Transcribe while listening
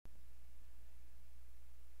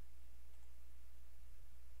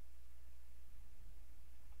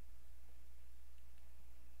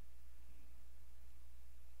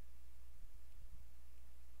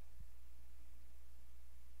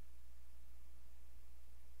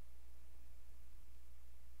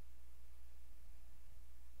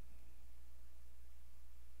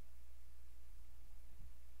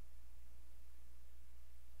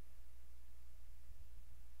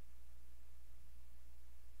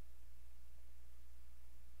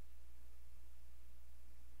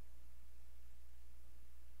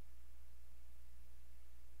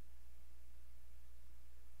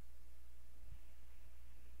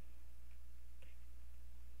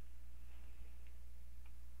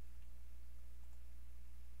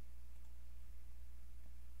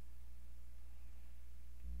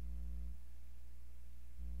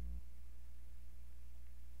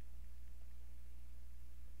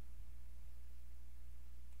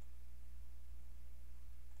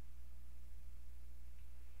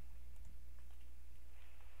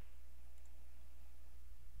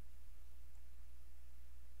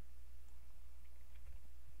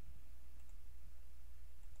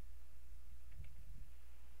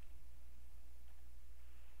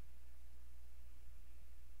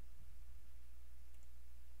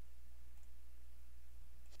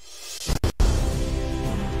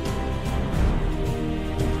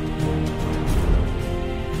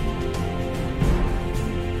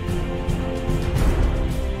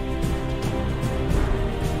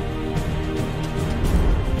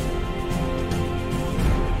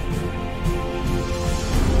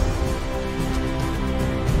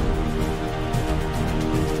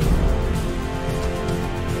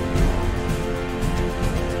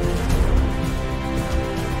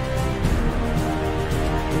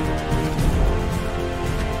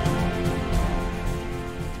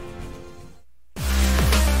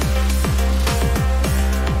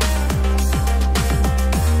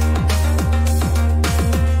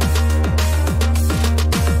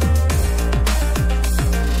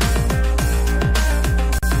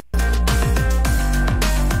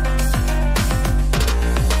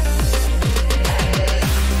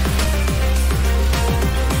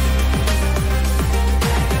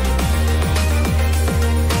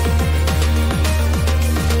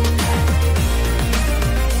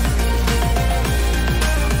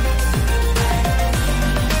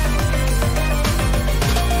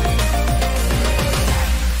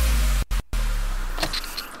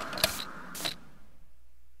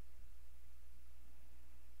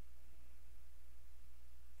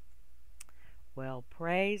Well,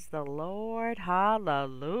 praise the Lord.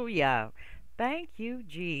 Hallelujah. Thank you,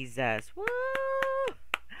 Jesus. Woo!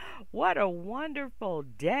 What a wonderful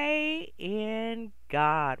day in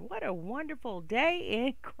God. What a wonderful day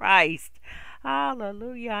in Christ.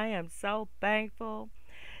 Hallelujah. I am so thankful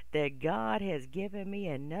that God has given me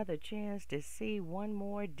another chance to see one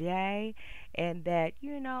more day. And that,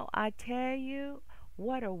 I tell you,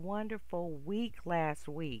 what a wonderful week last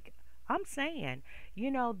week. I'm saying,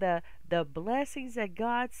 the blessings that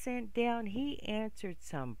God sent down, He answered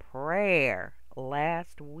some prayer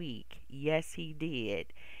last week. Yes, He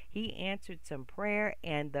did. He answered some prayer,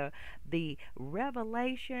 and the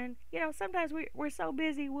revelation. Sometimes we're so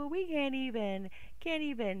busy, well, we can't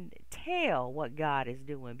even tell what God is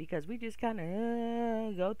doing because we just kind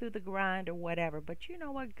of go through the grind or whatever. But you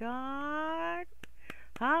know what? God,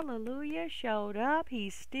 hallelujah, showed up.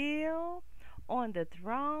 He's still on the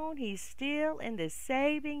throne. He's still in the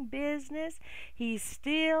saving business. He's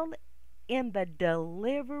still in the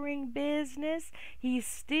delivering business. He's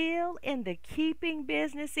still in the keeping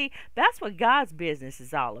business. See, that's what God's business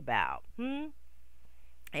is all about.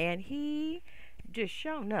 And He just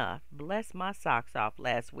sure enough blessed my socks off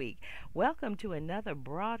last week. Welcome to another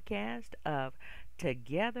broadcast of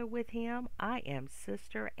Together with Him. I am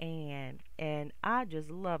Sister Ann, and I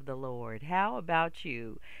just love the Lord. How about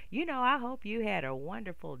you? I hope you had a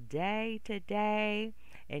wonderful day today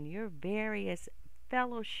and your various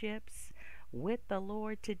fellowships with the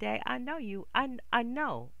Lord today. I know you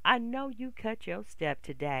cut your step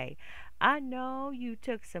today. I know you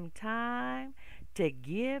took some time to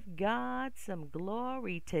give God some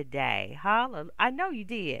glory today. Hallelujah. I know you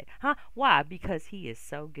did. Huh? Why? Because He is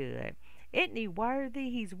so good. Isn't He worthy?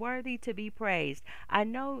 He's worthy to be praised. I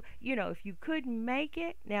know, if you couldn't make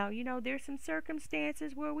it, now, there's some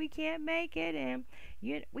circumstances where we can't make it, and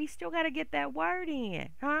we still got to get that word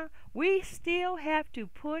in, huh? We still have to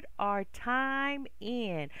put our time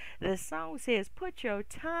in. The song says, put your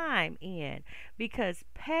time in, because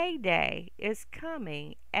payday is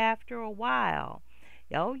coming after a while.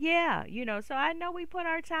 Oh yeah, so I know we put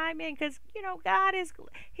our time in because God is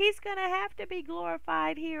He's going to have to be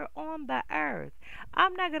glorified here on the earth.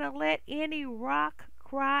 I'm not going to let any rock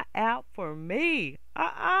cry out for me.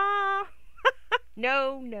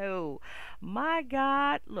 No, no. My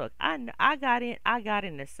God, look, I got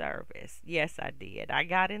in the service. Yes, I did. I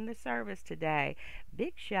got in the service today.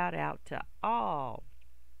 Big shout out to all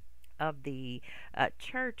of the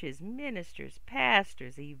churches, ministers,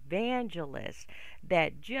 pastors, evangelists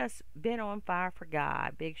that just been on fire for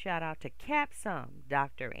God. Big shout out to Capsum,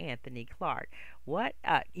 Dr. Anthony Clark. What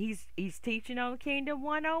he's teaching on Kingdom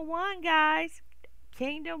 101, guys.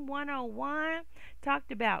 Kingdom 101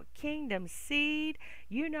 talked about kingdom seed.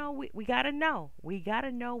 We got to know. We got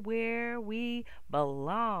to know where we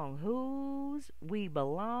belong, whose we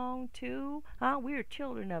belong to. We're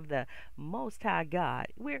children of the Most High God.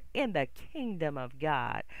 We're in the kingdom of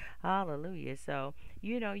God. Hallelujah. So,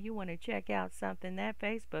 you want to check out something, that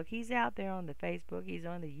Facebook, He's out there on the Facebook. He's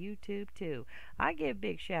on the YouTube too. I give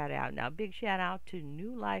big shout out. Now, big shout out to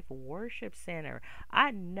New Life Worship Center.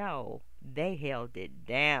 I know they held it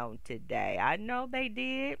down today. I know they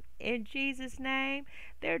did. In Jesus' name,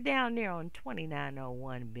 they're down there on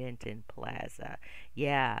 2901 Benton Plaza.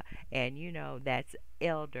 Yeah, and that's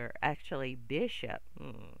actually Bishop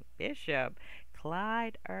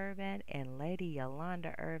Clyde Irvin and Lady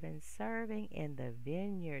Yolanda Irvin serving in the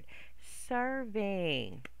vineyard.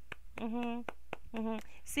 Serving.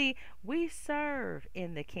 See, we serve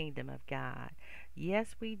in the kingdom of God.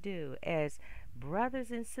 Yes, we do. As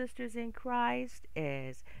brothers and sisters in Christ,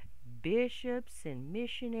 as bishops and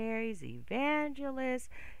missionaries, evangelists,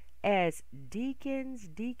 as deacons,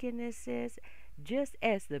 deaconesses, just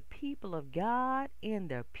as the people of God in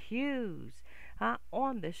the pews,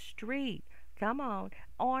 on the street, come on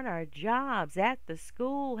our jobs, at the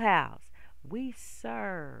schoolhouse. We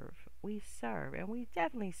serve. We serve. And we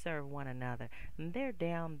definitely serve one another. And they're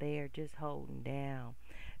down there just holding down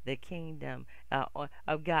the kingdom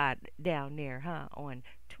of God down there, on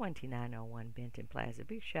 2901 Benton Plaza.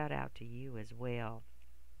 Big shout out to you as well.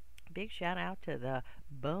 Big shout out to the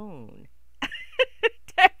Boone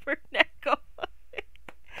Tabernacle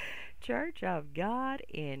Church of God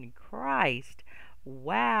in Christ.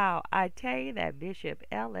 Wow, I tell you that Bishop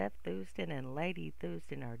L.F. Thurston and Lady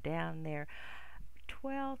Thurston are down there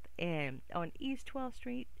 12th and on East 12th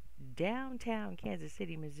Street, downtown Kansas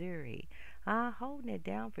City, Missouri. Holding it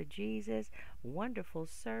down for Jesus. Wonderful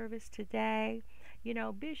service today.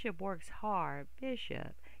 Bishop works hard.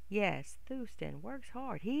 Bishop, yes, Thurston works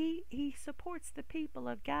hard. He supports the people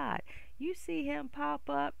of God. You see him pop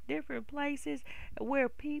up different places where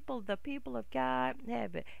the people of God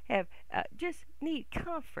have just need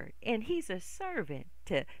comfort, and he's a servant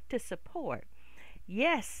to support.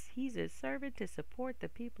 Yes, he's a servant to support the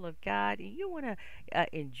people of God. And you want to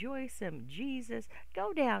enjoy some Jesus,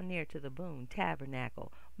 go down there to the Boone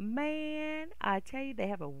Tabernacle. Man, I tell you, they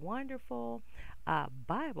have a wonderful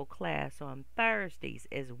Bible class on Thursdays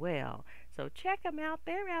as well. So check them out.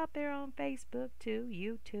 They're out there on Facebook too,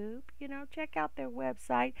 YouTube. Check out their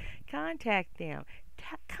website. Contact them.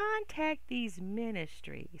 Contact these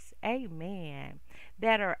ministries, amen,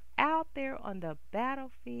 that are out there on the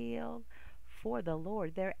battlefield for the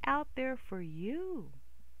Lord. They're out there for you.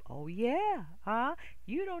 Oh, yeah. Huh?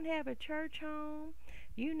 You don't have a church home.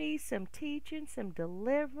 You need some teaching, some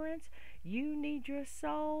deliverance. You need your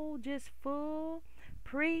soul just full.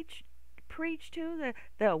 Preach to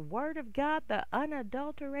the word of God, the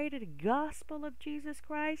unadulterated gospel of Jesus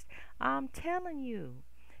Christ. I'm telling you,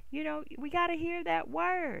 we got to hear that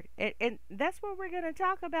word. And that's what we're going to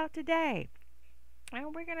talk about today.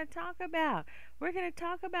 And we're going to talk about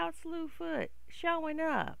Slewfoot showing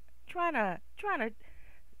up, trying to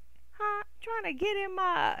get in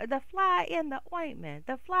the fly in the ointment,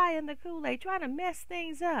 the fly in the Kool-Aid, trying to mess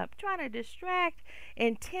things up, trying to distract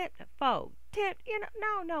and tempt folk.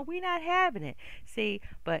 No, we're not having it. See,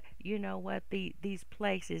 but you know what? These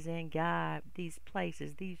places in God, these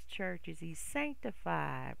places, these churches, these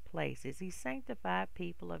sanctified places, these sanctified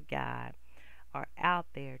people of God are out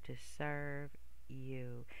there to serve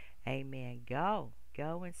you. Amen. Go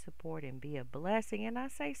and support and be a blessing. And I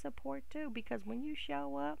say support too, because when you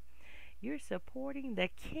show up, you're supporting the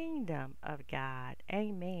kingdom of God.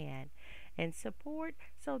 Amen. And support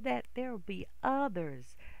so that there will be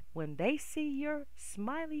others, when they see your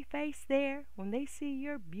smiley face there, when they see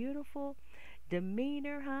your beautiful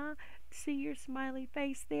demeanor, see your smiley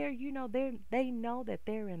face there, they know that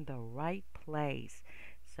they're in the right place.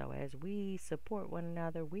 So as we support one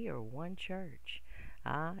another, we are one church.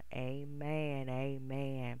 Amen.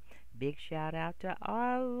 Amen. Big shout out to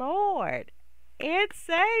our Lord and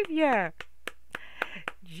Savior,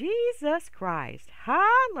 Jesus Christ.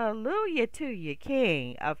 Hallelujah to you,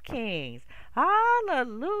 King of Kings.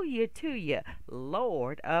 Hallelujah to you,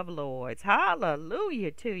 Lord of Lords.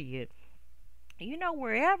 Hallelujah to you.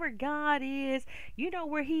 Wherever God is,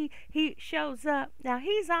 where he shows up. Now,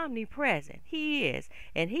 he's omnipresent. He is.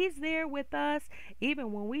 And he's there with us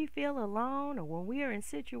even when we feel alone or when we are in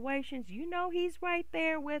situations. He's right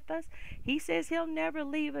there with us. He says he'll never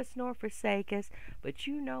leave us nor forsake us. But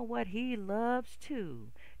you know what? He loves to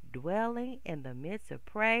dwelling in the midst of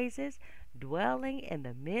praises, dwelling in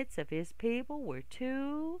the midst of his people, where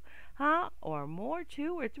two or more,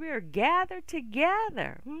 two or three are gathered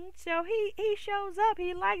together. So he shows up.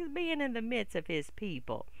 He likes being in the midst of his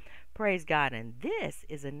people. Praise God. And this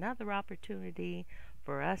is another opportunity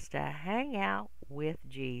for us to hang out with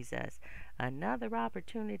Jesus. Another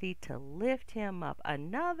opportunity to lift him up.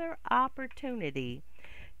 Another opportunity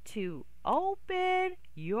to open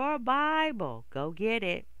your Bible. Go get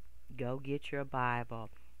it. Go get your Bible.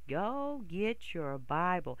 Go get your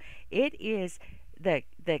Bible. It is the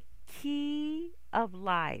key of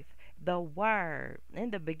life. The Word.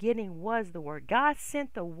 In the beginning was the Word. God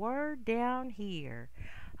sent the Word down here.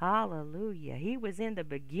 Hallelujah. He was in the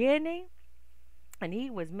beginning, and he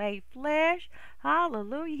was made flesh.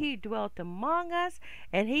 Hallelujah. He dwelt among us,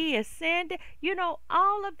 and he ascended.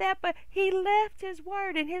 All of that, but he left his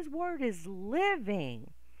Word, and his Word is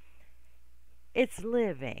living. It's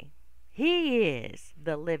living. He is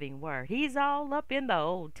the living Word. He's all up in the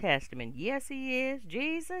Old Testament. Yes, he is.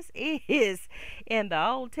 Jesus is in the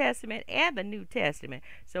Old Testament and the New Testament.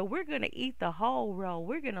 So we're going to eat the whole roll.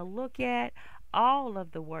 We're going to look at all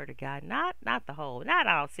of the Word of God. Not the whole, not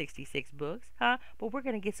all 66 books, but we're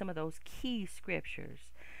going to get some of those key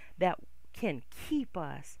scriptures that can keep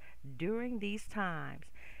us during these times.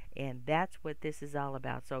 And that's what this is all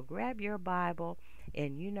about. So grab your Bible,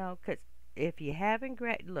 and because if you haven't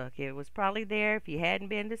look, it was probably there. If you hadn't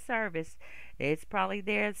been to service, it's probably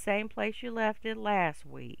there, the same place you left it last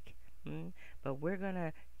week. But we're going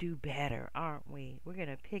to do better, aren't we? We're going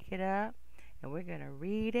to pick it up, and we're going to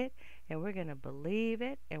read it, and we're going to believe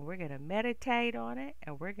it, and we're going to meditate on it,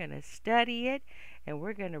 and we're going to study it, and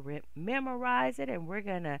we're going to memorize it, and we're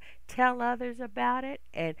going to tell others about it,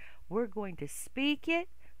 and we're going to speak it.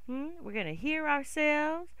 We're going to hear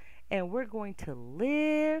ourselves. And we're going to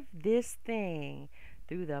live this thing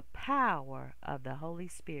through the power of the Holy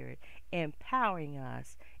Spirit, empowering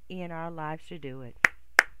us in our lives to do it.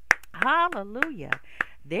 Hallelujah.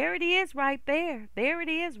 There it is right there. There it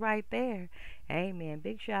is right there. Amen.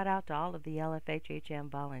 Big shout out to all of the LFHHM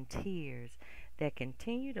volunteers that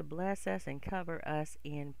continue to bless us and cover us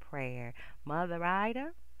in prayer. Mother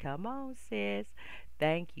Ida, come on, sis.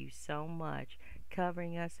 Thank you so much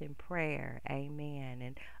covering us in prayer. Amen.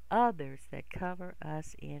 And others that cover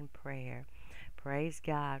us in prayer. Praise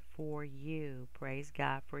God for you. Praise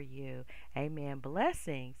God for you. Amen.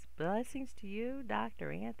 Blessings. Blessings to you,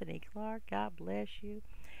 Dr. Anthony Clark. God bless you.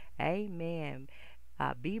 Amen.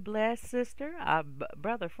 Be blessed, sister.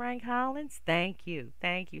 Brother Frank Hollins, thank you.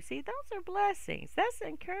 Thank you. See, those are blessings. That's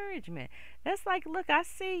encouragement. That's like, look, I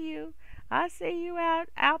see you. I see you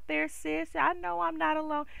out there, sis. I know I'm not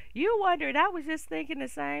alone. You wondered, I was just thinking the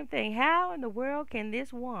same thing. How in the world can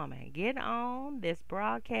this woman get on this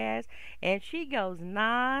broadcast and she goes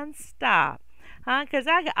nonstop? Because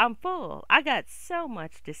I'm full. I got so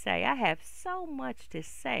much to say. I have so much to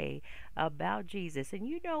say about Jesus. And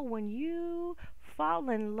you know, when you fall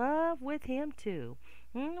in love with him too,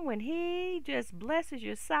 when he just blesses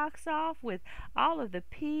your socks off with all of the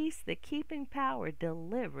peace, the keeping power,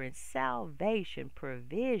 deliverance, salvation,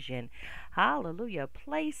 provision, hallelujah,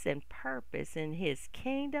 place and purpose in his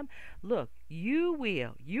kingdom, look,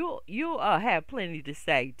 you'll have plenty to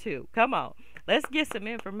say too. Come on, let's get some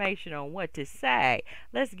information on what to say.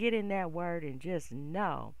 Let's get in that word and just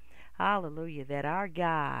know, hallelujah, that our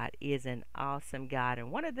God is an awesome God.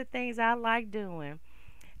 And one of the things I like doing,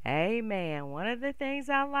 amen, one of the things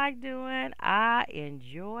I like doing, I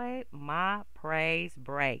enjoy my praise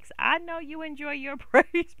breaks. I know you enjoy your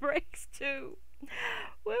praise breaks too.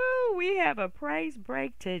 Woo, we have a praise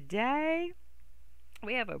break today.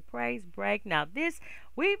 We have a praise break. Now this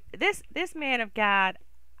man of God,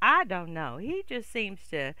 I don't know. He just seems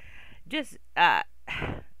to this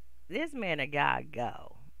man of God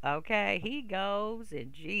go. Okay, he goes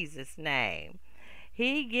in Jesus' name.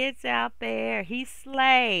 He gets out there, he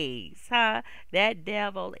slays, that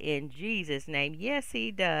devil in Jesus' name. Yes,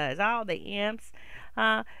 he does. All the imps,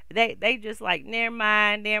 they just like, never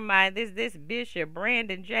mind. This Bishop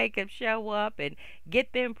Brandon Jacobs show up and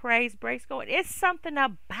get them praise breaks going. It's something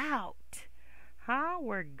about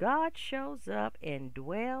where God shows up and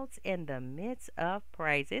dwells in the midst of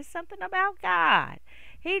praise. It's something about God.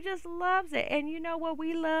 He just loves it. And you know what?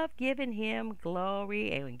 We love giving him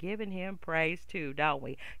glory and giving him praise too, don't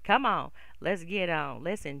we? Come on. Let's get on.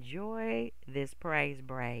 Let's enjoy this praise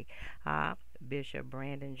break. Bishop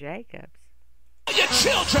Brandon Jacobs. For your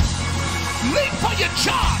children. Leap for your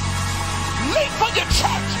job. Leap for your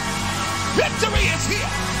church. Victory is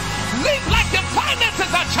here. Leap like your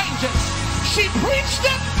finances are changing. She preached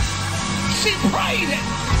it. She prayed it.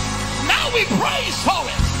 Now we praise for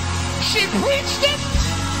it. She preached it.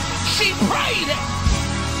 She prayed it.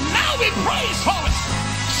 Now we praise for it.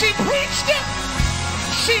 She preached it.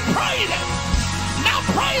 She prayed it. Now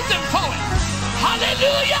praise him for it.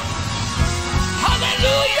 Hallelujah.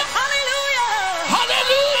 Hallelujah. Hallelujah.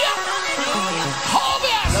 Hallelujah.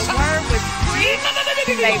 The word was preached.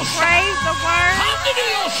 They praise the word.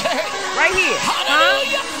 Right here.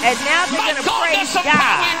 And now they're going to praise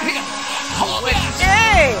God.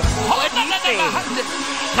 Hey, what do you think?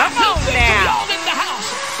 Come on now.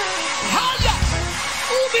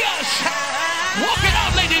 Walk it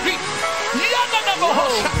out, Lady B.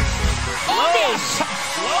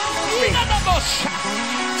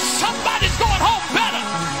 Somebody's going home better.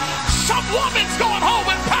 Some woman's going home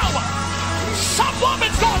in power. Some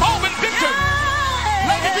woman's going home in victory.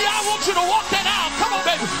 Lady B, I want you to walk that out. Come on,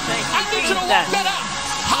 baby. I need you to walk that out.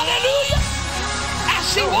 Hallelujah. As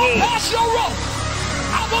she walks past your room,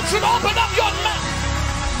 I want you to open up your mouth.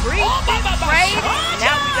 Praise.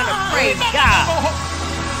 Now we're going to praise God.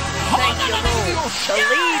 Thank you, Lord.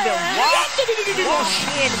 Believe and walk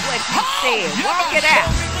in what he said. Walk it out.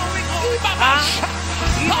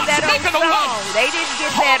 Even that old song, they didn't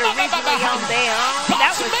get that originally on their own.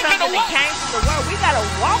 That was something that came from the word. We got to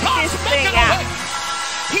walk this thing out.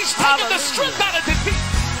 He's taking the strength out of defeat.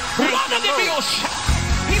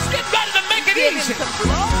 He's getting ready to make it easy. Give him some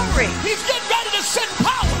glory. He's getting ready to send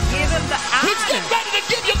power. Give him the honor. He's getting ready to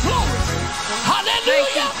give you glory.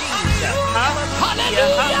 Hallelujah.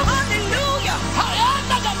 Hallelujah. Hallelujah. Hallelujah.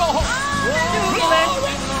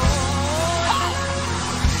 Glory.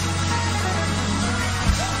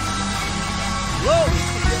 Glory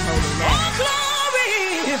to your holy name.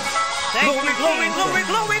 Glory. Thank you, Glory.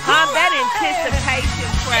 That anticipation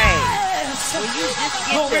praise. When you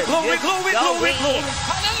just get to go in,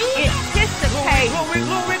 anticipate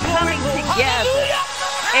coming together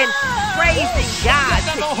and praising God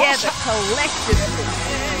together collectively,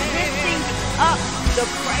 lifting up the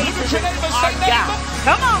praises of our God.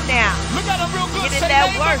 Come on now. Look at him real good. Get in Say, that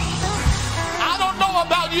neighbor, worship. I don't know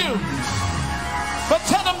about you, but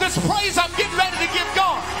tell him this praise I'm getting ready to give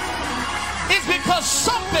God is because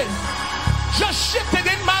something just shifted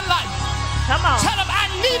in my life. Come on. Tell him I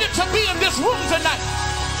needed to be in this room tonight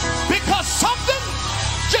because something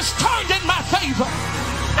just turned in my favor.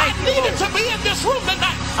 I needed to be in this room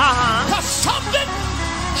tonight because something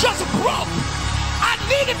just broke. I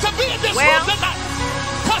needed to be in this room tonight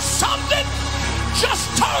because something just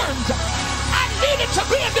turned. I needed to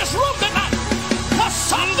be in this room tonight because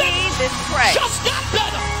something just got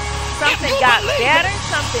better. Something got better,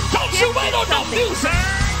 something don't you wait on no music.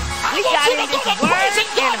 I we want got you in to go his to praising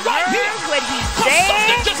word God and right heard here. what he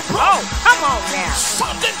Something said. just broke. Oh, come on now.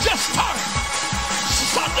 Something just turned.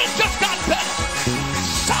 Something just got better.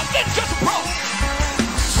 Something just broke.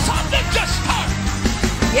 Something just turned.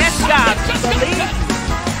 Yes, something God, just believe. got better.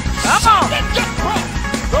 Come something on. just broke.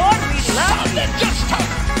 Lord, we love something you. just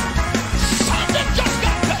turned. Something just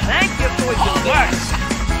got better. Thank you for your word.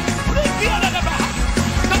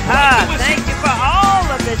 Thank you for all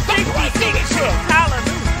of the 66 books. Hallelujah.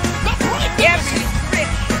 Every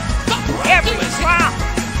scripture, every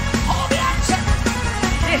promise.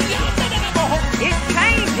 It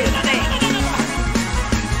changes things.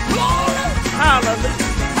 Hallelujah.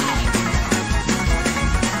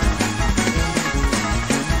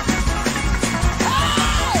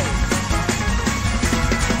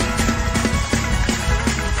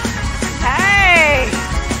 Hey.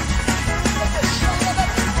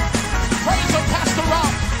 Praise him, Pastor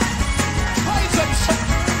Rob. Praise him, sir.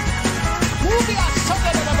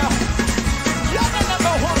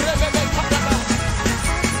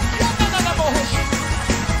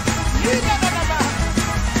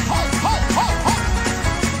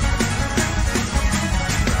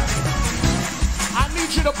 I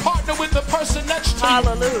need you to partner with the person next to you.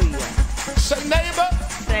 Hallelujah. Say, neighbor,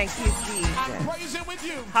 Thank you, I'm Jesus. praising with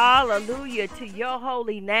you. Hallelujah to your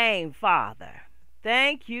holy name, Father.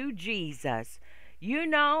 Thank you, Jesus. You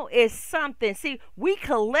know, it's something. See, we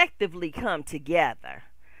collectively come together.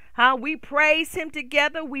 We praise him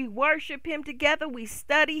together. We worship him together. We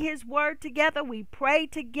study his word together. We pray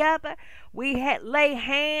together. We lay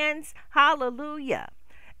hands, hallelujah,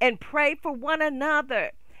 and pray for one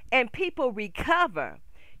another. And people recover.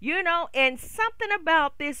 You know, and something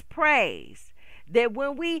about this praise, that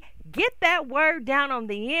when we get that word down on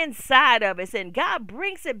the inside of us and God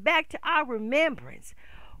brings it back to our remembrance,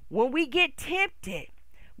 when we get tempted,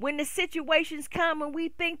 when the situations come and we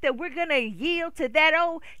think that we're going to yield to that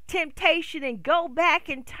old temptation and go back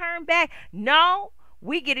and turn back, no,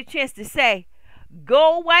 we get a chance to say,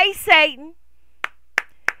 go away, Satan,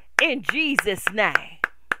 in Jesus' name.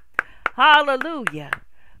 Hallelujah.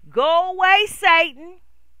 Go away, Satan,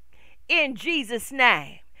 in Jesus'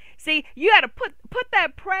 name. See, you got to put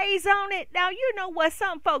that praise on it. Now, you know what?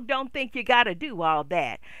 Some folk don't think you got to do all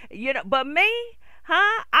that. You know, but me,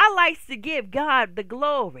 I like to give God the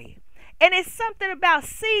glory. And it's something about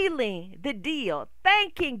sealing the deal,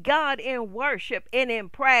 thanking God in worship and in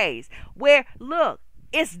praise, where, look,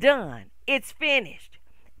 it's done. It's finished.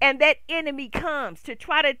 And that enemy comes to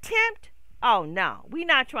try to tempt. Oh, no, we're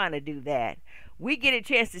not trying to do that. We get a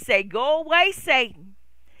chance to say, go away, Satan,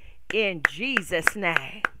 in Jesus'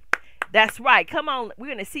 name. That's right. Come on. We're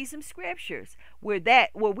going to see some scriptures where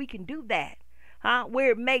we can do that,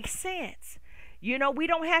 where it makes sense. You know, we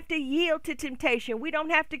don't have to yield to temptation. We don't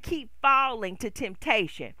have to keep falling to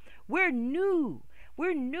temptation. We're new.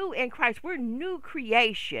 We're new in Christ. We're new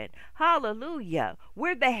creation. Hallelujah.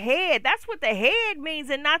 We're the head. That's what the head means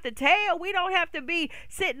and not the tail. We don't have to be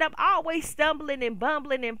sitting up always stumbling and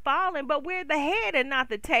bumbling and falling, but we're the head and not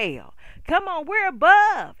the tail. Come on, we're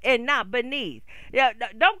above and not beneath.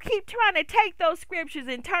 Don't keep trying to take those scriptures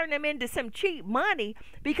and turn them into some cheap money,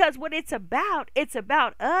 because what it's about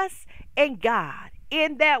us and God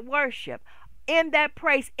in that worship, in that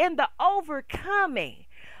praise, in the overcoming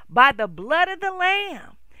by the blood of the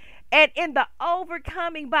Lamb, and in the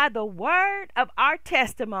overcoming by the word of our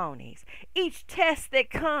testimonies. Each test that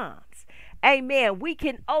comes, amen, we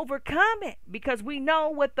can overcome it because we know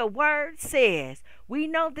what the word says. We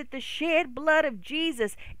know that the shed blood of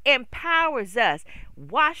Jesus empowers us,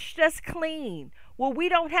 washed us clean. Well, we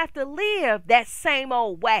don't have to live that same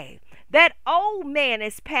old way. That old man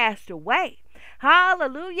has passed away.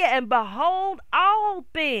 Hallelujah. And behold, all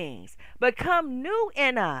things become new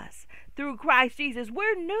in us through Christ Jesus.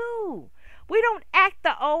 We're new. We don't act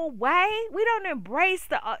the old way. We don't embrace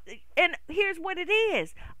and here's what it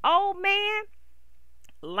is. Old man,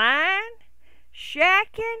 lying,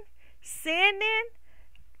 shacking, sinning,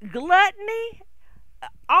 gluttony,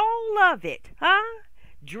 all of it, huh?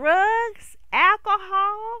 Drugs,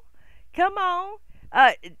 alcohol, come on.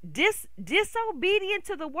 Disobedient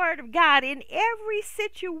to the word of God in every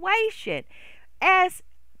situation. As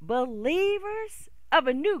believers of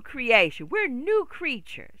a new creation, we're new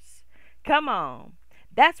creatures. Come on.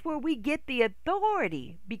 That's where we get the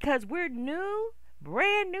authority, because we're new,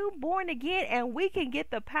 brand new, born again, and we can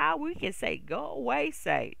get the power. We can say, go away,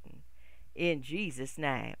 Satan, in Jesus'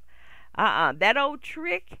 name. That old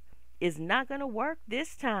trick is not going to work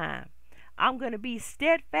this time. I'm going to be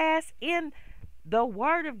steadfast in the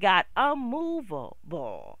word of God,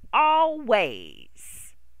 unmovable,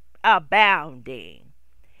 always abounding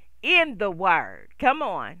in the word. Come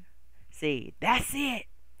on. See, that's it.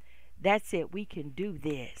 That's it. We can do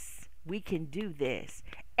this. We can do this.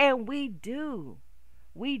 And we do.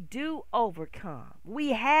 We do overcome.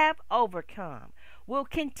 We have overcome. We'll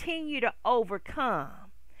continue to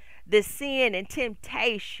overcome the sin and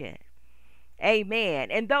temptation. Amen.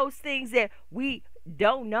 And those things that we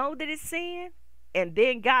don't know that it's sin, and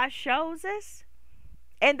then God shows us,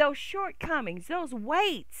 and those shortcomings, those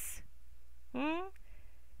weights,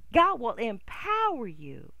 God will empower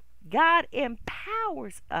you. God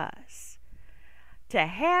empowers us to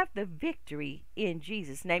have the victory in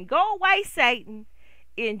Jesus' name. Go away, Satan,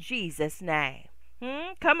 in Jesus' name.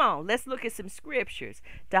 Come on, let's look at some scriptures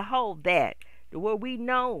to hold that, where we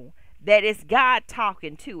know that it's God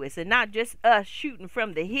talking to us and not just us shooting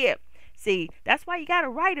from the hip. See, that's why you got to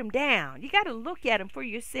write them down. You got to look at them for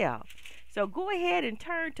yourself. So go ahead and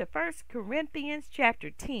turn to 1 Corinthians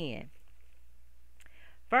chapter 10.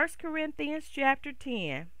 1 Corinthians chapter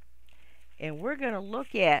 10. And we're going to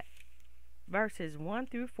look at verses 1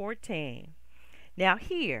 through 14. Now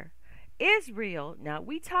here, Israel, now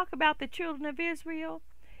we talk about the children of Israel.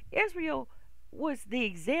 Israel was the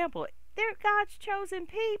example. They're God's chosen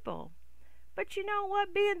people. But you know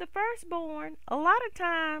what? Being the firstborn, a lot of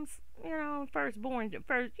times, being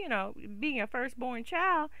a firstborn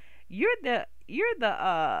child, you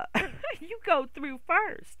go through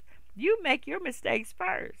first. You make your mistakes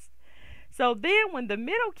first. So then when the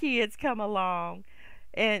middle kids come along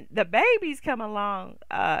and the babies come along,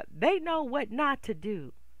 they know what not to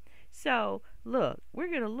do. So look, we're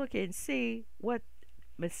going to look and see what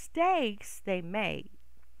mistakes they made.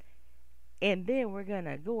 And then we're going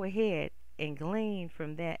to go ahead and glean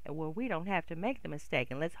from that where we don't have to make the mistake.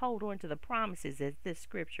 And let's hold on to the promises that this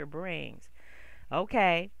scripture brings.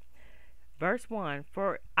 Okay. Verse 1,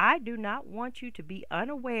 for I do not want you to be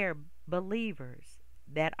unaware, believers,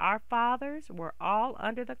 that our fathers were all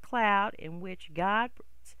under the cloud in which God's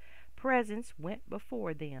presence went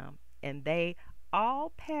before them, and they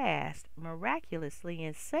all passed miraculously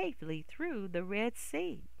and safely through the Red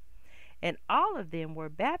Sea. And all of them were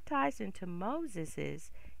baptized into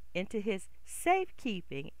his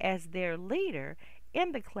safekeeping as their leader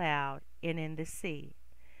in the cloud and in the sea.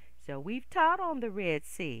 So we've taught on the Red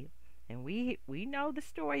Sea, and we know the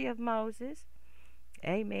story of Moses.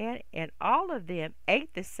 Amen. And all of them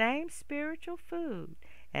ate the same spiritual food,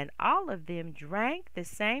 and all of them drank the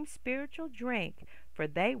same spiritual drink, for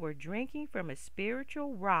they were drinking from a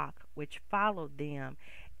spiritual rock which followed them,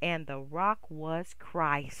 and the rock was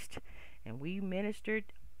Christ. And we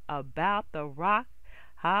ministered about the rock,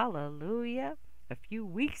 hallelujah, a few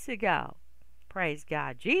weeks ago. Praise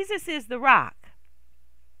God. Jesus is the rock.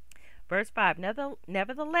 Verse 5,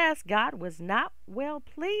 nevertheless, God was not well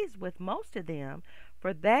pleased with most of them,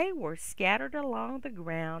 for they were scattered along the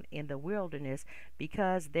ground in the wilderness,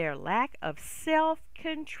 because their lack of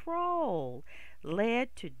self-control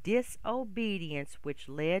led to disobedience, which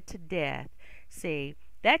led to death. See,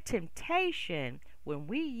 that temptation, when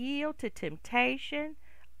we yield to temptation,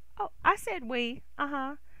 I said we,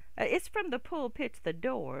 it's from the pulpit to the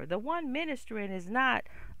door. The one ministering is not,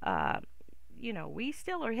 we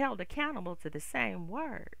still are held accountable to the same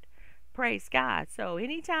word. Praise God. So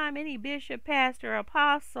anytime any bishop, pastor,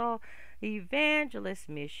 apostle, evangelist,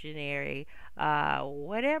 missionary,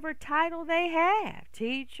 whatever title they have,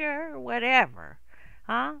 teacher, whatever,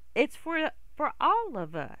 it's for all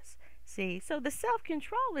of us. See, so the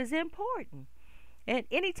self-control is important. And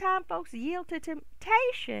anytime folks yield to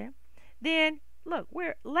temptation, then look,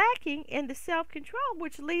 we're lacking in the self-control,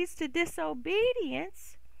 which leads to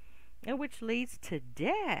disobedience and which leads to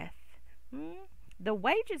death. The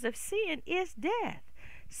wages of sin is death,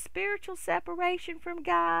 spiritual separation from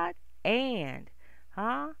God, and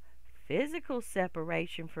physical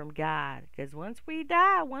separation from God. Because once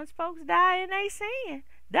folks die in their sin,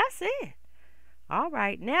 that's it. All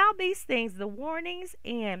right, now these things, the warnings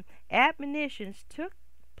and admonitions, took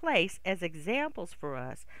place as examples for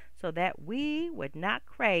us, so that we would not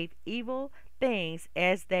crave evil things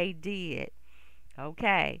as they did.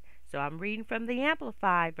 Okay, so I'm reading from the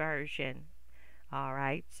Amplified version. All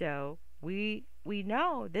right, so we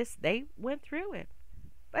know this, they went through it.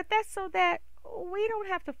 But that's so that we don't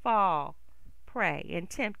have to fall prey and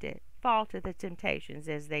tempted, fall to the temptations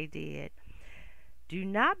as they did. Do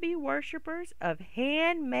not be worshippers of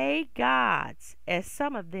handmade gods, as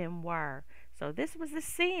some of them were. So this was the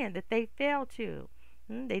sin that they fell to.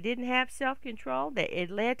 They didn't have self-control. That it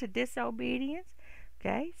led to disobedience.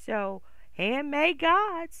 Okay, so handmade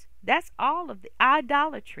gods. That's all of the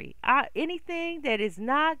idolatry. Anything that is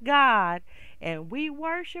not God, and we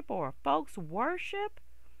worship, or folks worship,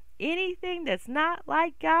 anything that's not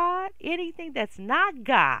like God, anything that's not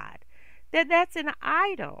God, that's an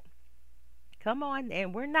idol. Come on,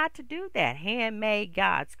 and we're not to do that. Handmade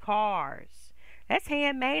gods, cars. That's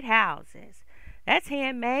handmade houses. That's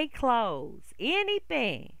handmade clothes.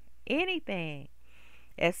 Anything.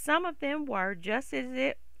 As some of them were, just as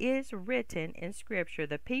it is written in Scripture,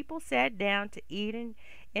 the people sat down to eat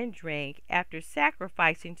and drink after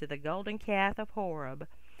sacrificing to the golden calf of Horeb,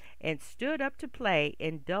 and stood up to play,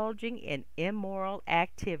 indulging in immoral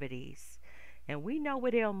activities. And we know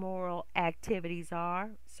what immoral activities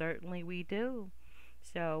are. Certainly we do.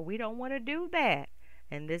 So we don't want to do that.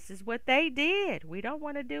 And this is what they did. We don't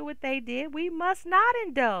want to do what they did. We must not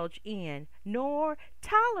indulge in nor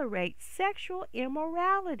tolerate sexual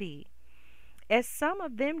immorality, as some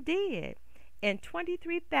of them did. And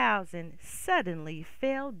 23,000 suddenly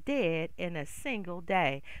fell dead in a single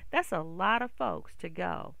day. That's a lot of folks to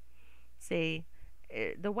go. See,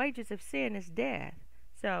 the wages of sin is death.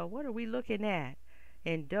 So what are we looking at?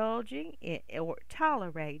 Indulging in, or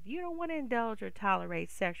tolerate. You don't want to indulge or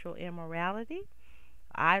tolerate sexual immorality,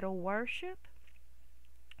 idol worship.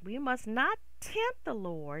 We must not tempt the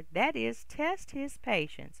Lord, that is, test his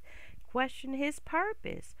patience, question his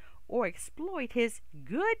purpose, or exploit his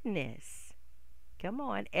goodness. Come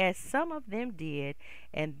on, as some of them did,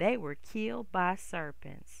 and they were killed by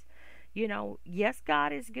serpents. You know, yes,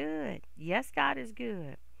 God is good. Yes, God is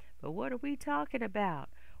good. But what are we talking about?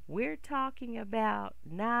 We're talking about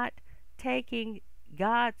not taking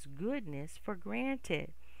God's goodness for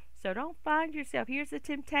granted. So don't find yourself, here's the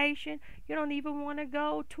temptation. You don't even want to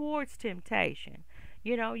go towards temptation.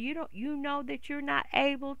 You know that you're not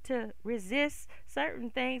able to resist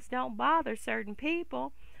certain things, don't bother certain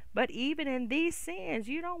people. But even in these sins,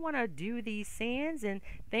 you don't want to do these sins and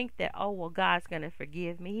think that, oh, well, God's going to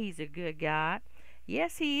forgive me. He's a good God.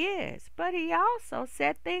 Yes, he is. But he also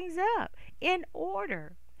set things up in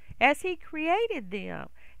order as he created them.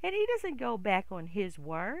 And he doesn't go back on his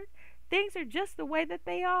word. Things are just the way that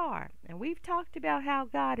they are. And we've talked about how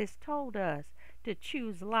God has told us to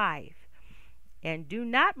choose life. And do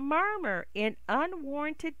not murmur in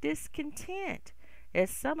unwarranted discontent, as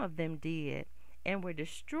some of them did, and were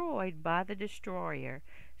destroyed by the destroyer.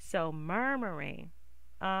 So murmuring,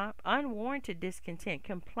 unwarranted discontent,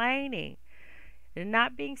 complaining, and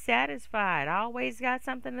not being satisfied, always got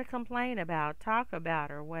something to complain about, talk about,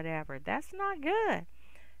 or whatever. That's not good.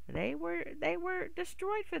 They were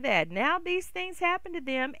destroyed for that. Now these things happen to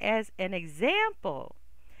them as an example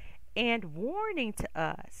and warning to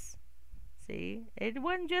us. See, it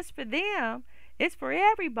wasn't just for them, it's for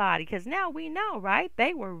everybody, because now we know, right?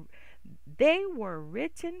 They were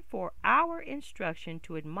written for our instruction,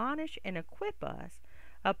 to admonish and equip us,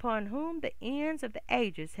 upon whom the ends of the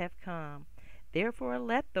ages have come. Therefore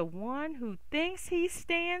let the one who thinks he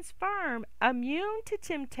stands firm, immune to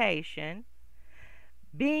temptation,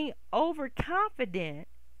 being overconfident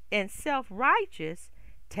and self-righteous,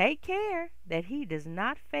 take care that he does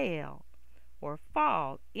not fail or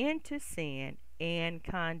fall into sin and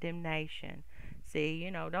condemnation. See,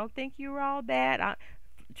 don't think you're all that.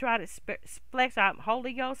 Try to flex out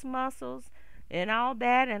Holy Ghost muscles and all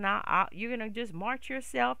that, and you're going to just march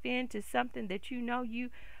yourself into something that you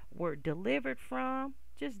were delivered from.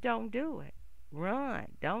 Just don't do it. Run.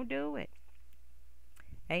 Don't do it.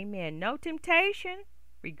 Amen. No temptation,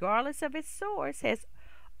 regardless of its source, has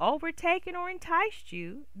overtaken or enticed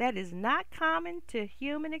you that is not common to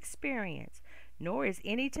human experience, nor is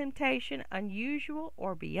any temptation unusual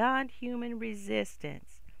or beyond human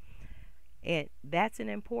resistance. And that's an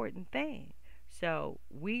important thing. So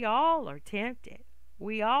we all are tempted.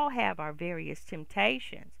 We all have our various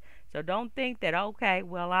temptations. So don't think that, okay,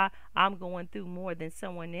 well, I'm going through more than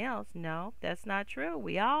someone else. No, that's not true.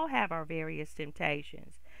 We all have our various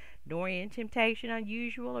temptations. Nor in temptation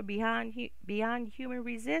unusual or beyond human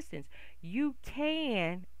resistance. You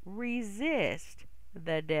can resist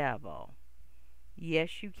the devil.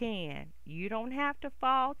 Yes, you can. You don't have to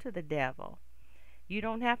fall to the devil. You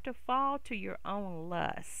don't have to fall to your own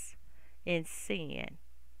lusts. in sin.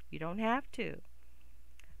 You don't have to.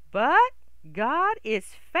 But God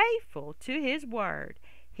is faithful to his word.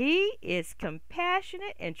 He is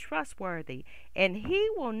compassionate and trustworthy, and he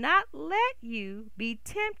will not let you be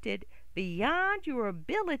tempted beyond your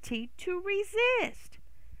ability to resist.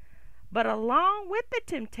 But along with the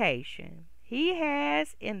temptation, he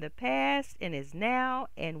has in the past and is now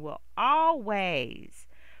and will always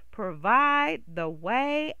provide the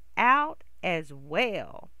way out as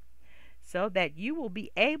well, so that you will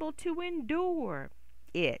be able to endure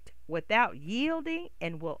it without yielding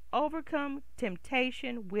and will overcome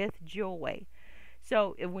temptation with joy.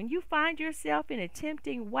 So when you find yourself in a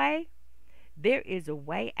tempting way, there is a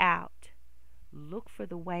way out. Look for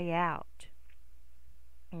the way out.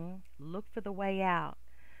 Look for the way out.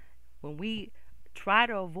 When we try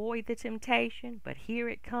to avoid the temptation, but here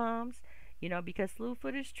it comes, because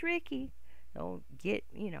Slewfoot is tricky. Don't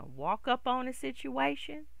walk up on a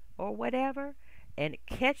situation or whatever, and it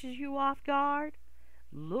catches you off guard.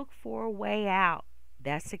 Look for a way out.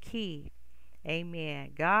 That's the key.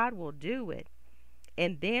 Amen. God will do it.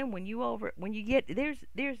 And then when you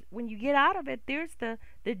get out of it, there's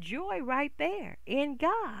the joy right there in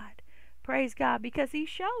God. Praise God, because he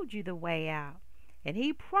showed you the way out. And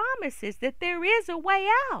he promises that there is a way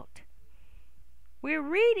out. We're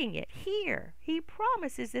reading it here. He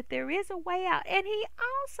promises that there is a way out. And he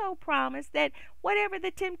also promised that whatever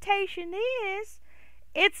the temptation is,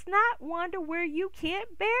 it's not one to where you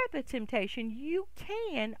can't bear the temptation. You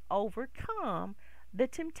can overcome the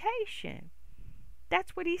temptation.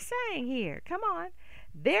 That's what he's saying here. Come on.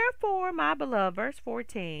 Therefore, my beloved, verse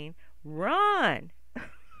 14, run.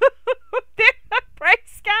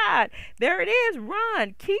 Praise God. There it is.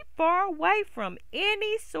 Run. Keep far away from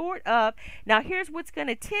any sort of. Now, here's what's going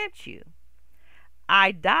to tempt you.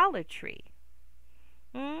 Idolatry.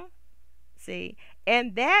 See?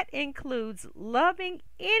 And that includes loving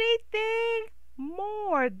anything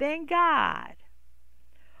more than God,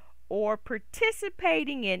 or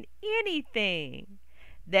participating in anything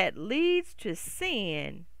that leads to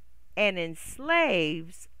sin and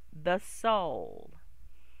enslaves the soul.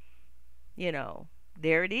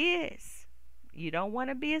 There it is. You don't want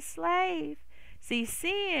to be a slave. See,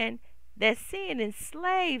 sin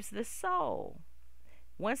enslaves the soul.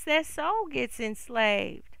 Once that soul gets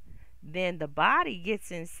enslaved, then the body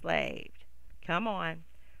gets enslaved. Come on.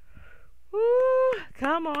 Woo,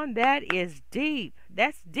 come on, that is deep.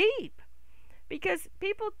 That's deep. Because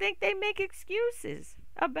people think they make excuses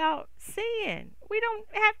about sin. We don't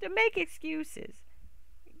have to make excuses.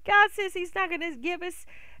 God says he's not going to give us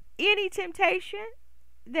any temptation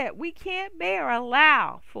that we can't bear or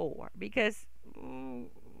allow for, because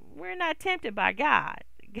we're not tempted by God.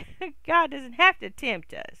 God doesn't have to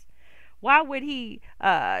tempt us. Why would he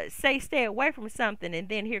say stay away from something and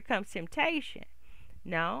then here comes temptation?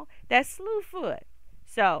 No, that's Slewfoot.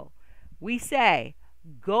 So we say,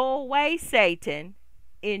 go away, Satan,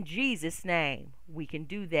 in Jesus' name. We can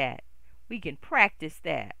do that. We can practice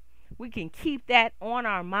that. We can keep that on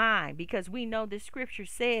our mind, because we know the scripture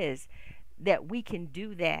says that we can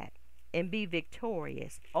do that and be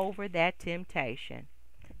victorious over that temptation.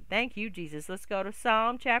 Thank you, Jesus. Let's go to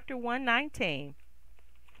Psalm chapter 119.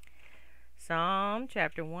 Psalm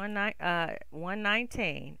chapter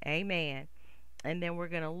 119. Amen. And then we're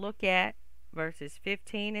going to look at verses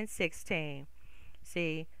 15 and 16.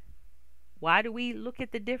 See, why do we look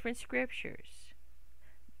at the different scriptures?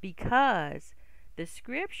 Because the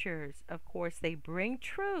scriptures, of course, they bring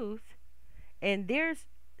truth, and there's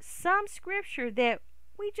some scripture that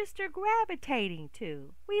we just are gravitating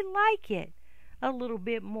to. We like it a little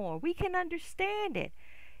bit more. We can understand it.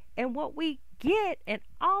 And what we get and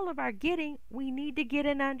all of our getting, we need to get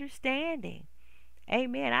an understanding.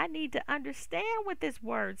 Amen. I need to understand what this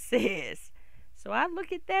word says. So I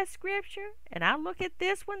look at that scripture and I look at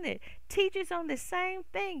this one that teaches on the same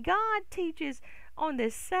thing. God teaches on the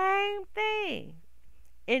same thing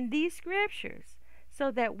in these scriptures,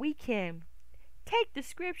 so that we can take the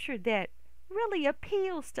scripture that really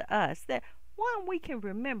appeals to us, that one we can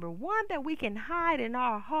remember, one that we can hide in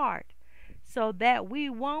our heart, so that we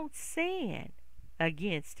won't sin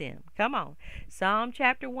against him. Come on. Psalm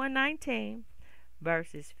chapter 119,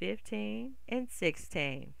 verses 15 and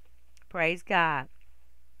 16. Praise God.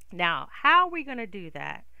 Now, how are we going to do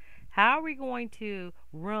that? How are we going to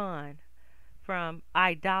run from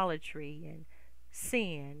idolatry and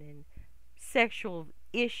sin and sexual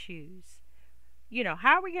issues?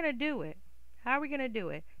 How are we going to do it? How are we going to do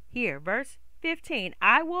it? Here, verse 15.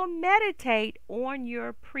 I will meditate on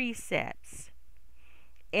your precepts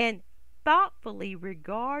and thoughtfully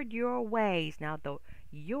regard your ways. Now,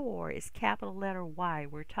 Your is capital letter Y.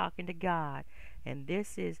 We're talking to God. And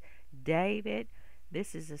this is David.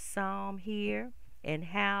 This is a psalm here. And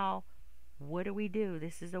what do?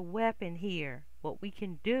 This is a weapon here. What we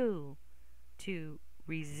can do to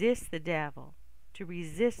resist the devil, to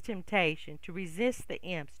resist temptation, to resist the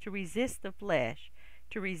imps, to resist the flesh,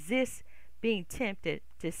 to resist being tempted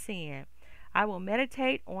to sin. I will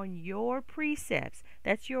meditate on your precepts.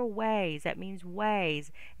 That's your ways. That means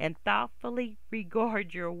ways. And thoughtfully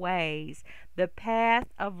regard your ways. The path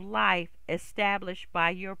of life established by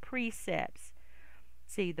your precepts.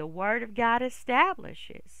 See, the Word of God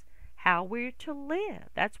establishes how we're to live.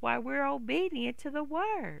 That's why we're obedient to the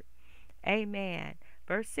Word. Amen.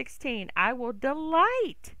 Verse 16, I will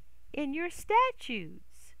delight in your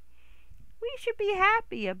statutes. We should be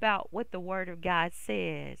happy about what the Word of God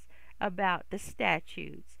says about the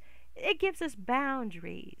statutes. It gives us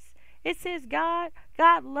boundaries. It says God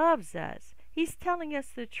loves us. He's telling us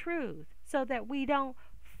the truth so that we don't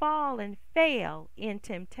fall and fail in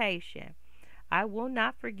temptation. I will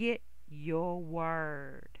not forget your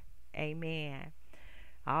word. Amen.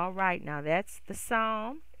 All right, now that's the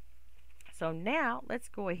psalm. So now let's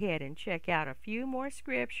go ahead and check out a few more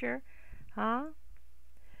scripture.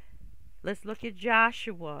 Let's look at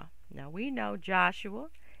Joshua. Now we know Joshua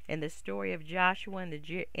and the story of Joshua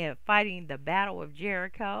and fighting the battle of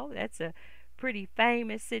Jericho. That's a pretty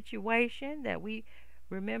famous situation that we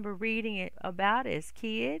remember reading about as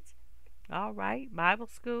kids. All right, Bible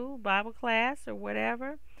school, Bible class, or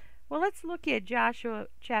whatever. Well, let's look at Joshua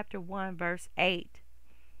chapter 1, verse 8.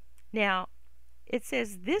 Now, it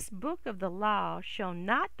says, this book of the law shall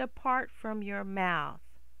not depart from your mouth,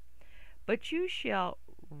 but you shall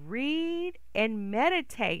read and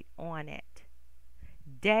meditate on it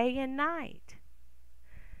day and night.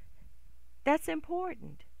 That's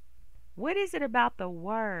important. What is it about the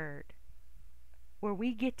Word where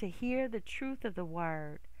we get to hear the truth of the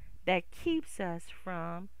Word that keeps us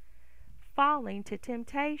from falling to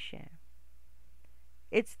temptation?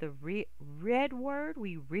 It's the read word.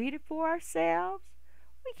 We read it for ourselves.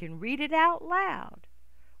 We can read it out loud.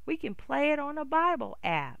 We can play it on a Bible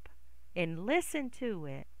app and listen to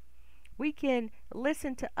it. We can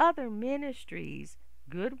listen to other ministries,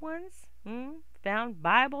 good ones, found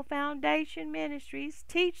Bible Foundation Ministries,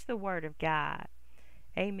 teach the Word of God.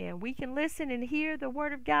 Amen. We can listen and hear the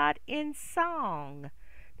Word of God in song.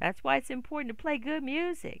 That's why it's important to play good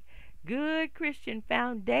music, good Christian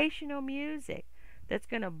foundational music that's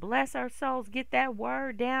going to bless our souls, get that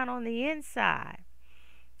word down on the inside.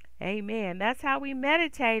 Amen. That's how we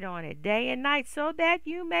meditate on it day and night, so that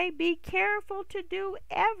you may be careful to do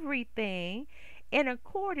everything in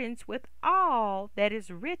accordance with all that is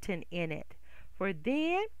written in it. For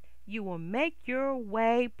then you will make your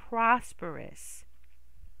way prosperous,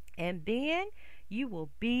 and then you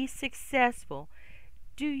will be successful.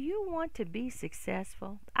 Do you want to be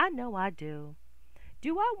successful? I know I do.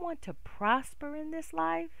 Do I want to prosper in this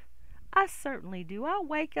life? I certainly do. I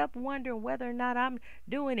wake up wondering whether or not I'm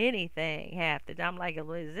doing anything half the time. I'm like,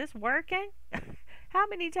 is this working? How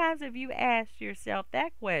many times have you asked yourself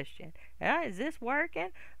that question? Is this working?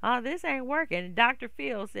 This ain't working. And Dr.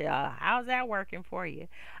 Phil said, how's that working for you?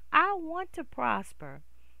 I want to prosper,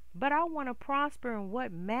 but I want to prosper in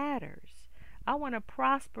what matters. I want to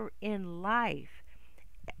prosper in life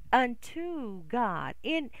unto God,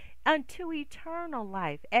 unto eternal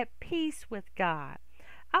life, at peace with God.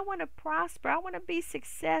 I want to prosper. I want to be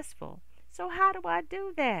successful. So how do I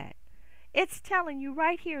do that? It's telling you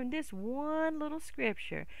right here in this one little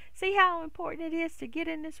scripture. See how important it is to get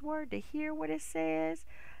in this word, to hear what it says?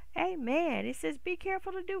 Amen. It says, be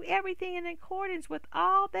careful to do everything in accordance with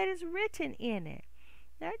all that is written in it.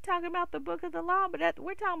 They're talking about the book of the law, but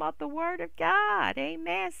we're talking about the word of God.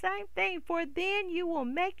 Amen. Same thing. For then you will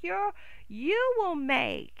make your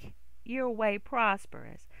way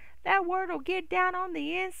prosperous. That word will get down on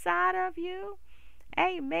the inside of you.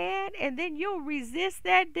 Amen. And then you'll resist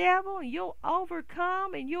that devil, and you'll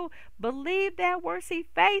overcome, and you'll believe that word. See,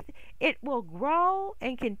 faith, it will grow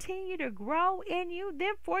and continue to grow in you.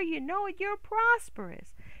 Then before you know it, you're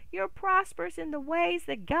prosperous. You're prosperous in the ways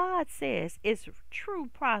that God says is true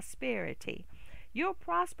prosperity. You'll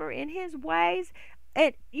prosper in His ways,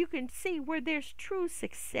 and you can see where there's true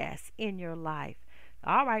success in your life.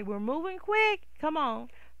 All right, we're moving quick. Come on.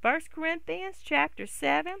 1 Corinthians chapter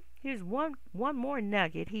 7. Here's one more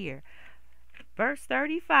nugget here. Verse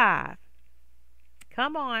 35.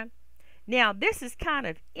 Come on. Now, this is kind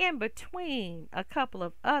of in between a couple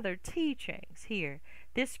of other teachings here.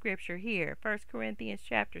 This scripture here, 1 Corinthians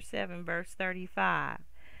chapter 7, verse 35.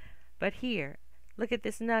 But here, look at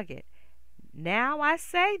this nugget. Now I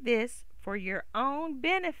say this for your own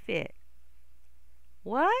benefit.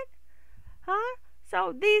 What? Huh?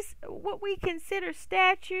 So these, what we consider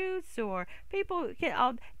statutes, or people can,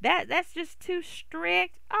 oh, that's just too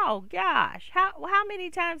strict. Oh gosh, how many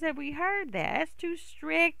times have we heard that? That's too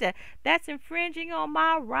strict. That's infringing on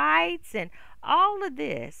my rights, and all of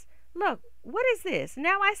this. Look, what is this?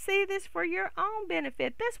 Now I see this for your own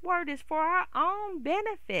benefit. This word is for our own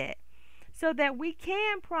benefit, so that we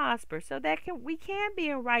can prosper, so that we can be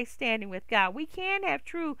in right standing with God. We can have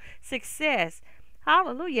true success.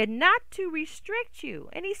 Hallelujah. Not to restrict you.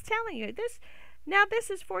 And he's telling you this. Now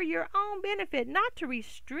this is for your own benefit, not to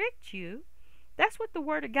restrict you. That's what the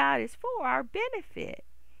word of God is for, our benefit.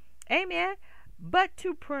 Amen. But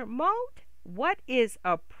to promote what is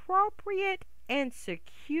appropriate and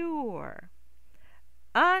secure,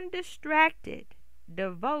 undistracted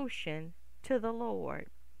devotion to the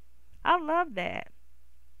Lord. I love that.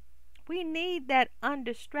 We need that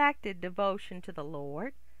undistracted devotion to the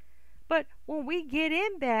Lord. But when we get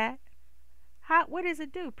in that, what does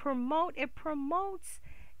it do? It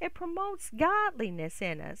promotes godliness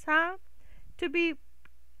in us, huh?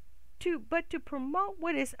 But to promote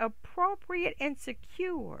what is appropriate and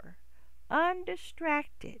secure,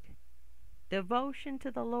 undistracted devotion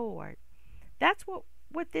to the Lord. That's what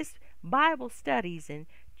this Bible studies in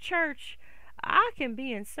church. I can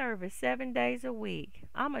be in service 7 days a week.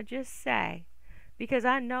 I'ma just say, because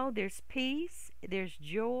I know there's peace, there's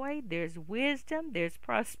joy, there's wisdom, there's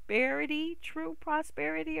prosperity, true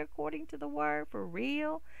prosperity according to the word, for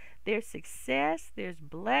real. There's success, there's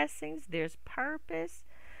blessings, there's purpose,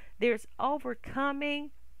 there's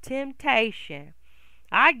overcoming temptation.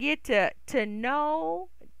 I get to know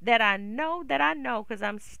that I know because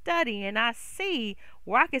I'm studying, and I see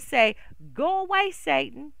where I can say, go away,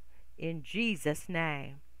 Satan, in Jesus'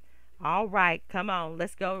 name. All right, come on,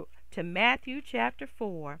 let's go to Matthew chapter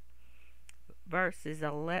 4, verses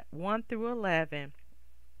 1 through 11.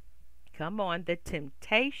 Come on, the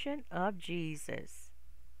temptation of Jesus.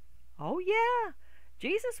 Oh yeah,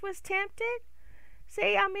 Jesus was tempted.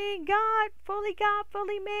 See, God,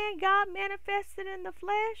 fully man, God manifested in the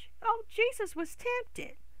flesh. Oh, Jesus was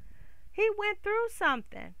tempted. He went through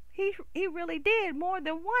something. He really did, more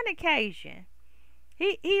than one occasion.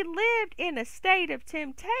 He lived in a state of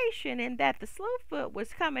temptation, in that the slewfoot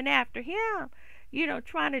was coming after him,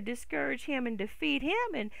 trying to discourage him and defeat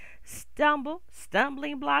him, and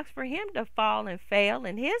stumbling blocks for him to fall and fail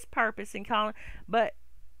in his purpose and calling. But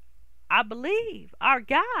I believe our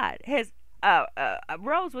God has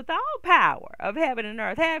rose with all power of heaven and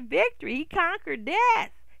earth, had victory. He conquered death,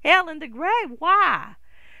 hell, and the grave. Why?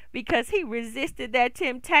 Because he resisted that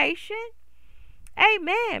temptation.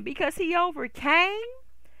 Amen. Because he overcame.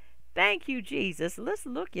 Thank you, Jesus. Let's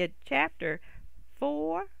look at chapter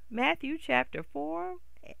 4, Matthew chapter 4,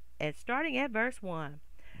 and starting at verse 1.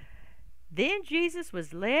 Then Jesus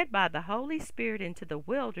was led by the Holy Spirit into the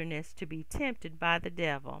wilderness to be tempted by the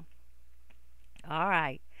devil. All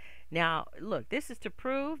right. Now, look, this is to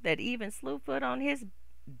prove that even Slewfoot on his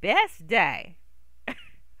best day,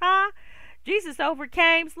 huh? Jesus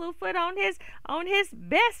overcame Slewfoot on his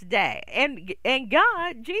best day, and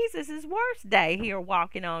God, Jesus' worst day here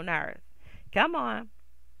walking on earth. Come on.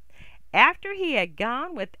 After he had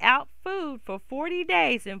gone without food for 40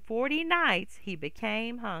 days and 40 nights, he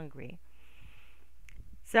became hungry.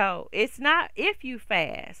 So it's not if you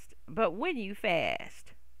fast, but when you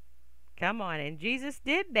fast. Come on, and Jesus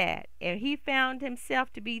did that, and he found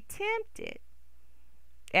himself to be tempted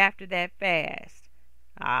after that fast.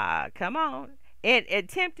 Come on. And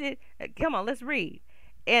tempted, come on, let's read.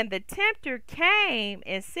 And the tempter came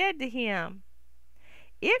and said to him,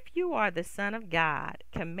 if you are the Son of God,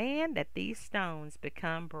 command that these stones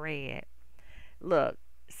become bread. Look,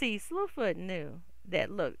 see, Slewfoot knew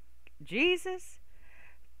that, look, Jesus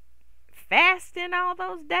fasting all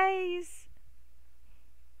those days.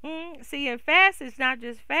 See, and fast is not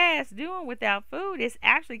just fast doing without food. It's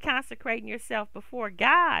actually consecrating yourself before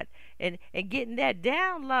God and getting that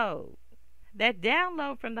download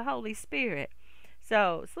from the Holy Spirit.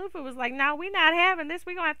 So Slewfoot was like, no, we're not having this.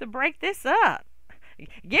 We're going to have to break this up. Get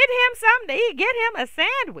him something to eat. Get him a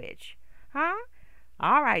sandwich. Huh?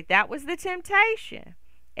 All right, that was the temptation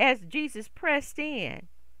as Jesus pressed in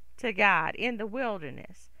to God in the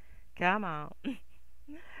wilderness. Come on.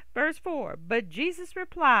 Verse 4, but Jesus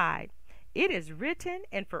replied, it is written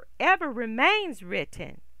and forever remains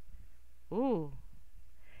written. Ooh.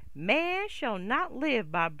 Man shall not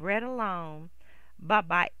live by bread alone, but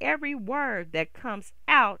by every word that comes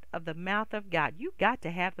out of the mouth of God. You got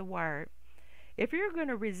to have the word. If you're going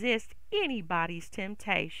to resist anybody's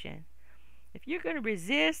temptation, If you're going to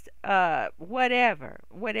resist whatever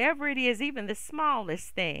it is, even the smallest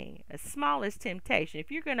thing, the smallest temptation,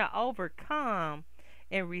 if you're going to overcome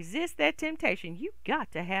and resist that temptation, you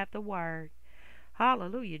got to have the word.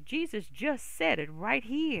 Hallelujah. Jesus just said it right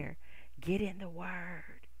here. Get in the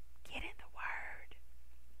word. Get in the word.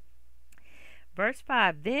 Verse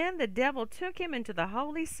 5, then the devil took him into the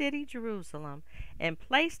holy city, Jerusalem, and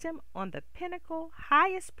placed him on the pinnacle,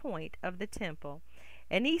 highest point of the temple.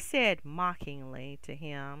 And he said mockingly to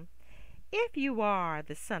him, if you are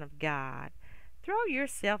the Son of God, throw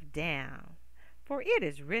yourself down, for it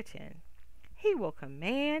is written, he will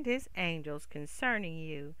command his angels concerning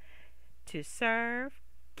you to serve,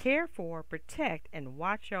 care for, protect, and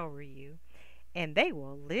watch over you, and they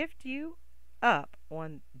will lift you up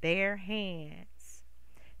on their hands,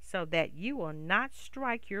 so that you will not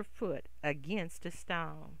strike your foot against a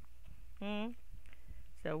stone.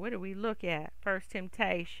 So what do we look at? First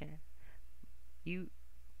temptation. You,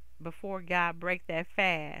 before God, break that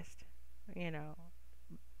fast.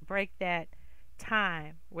 Break that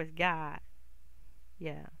time with God.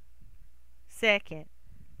 Yeah. Second,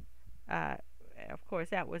 of course,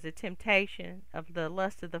 that was a temptation of the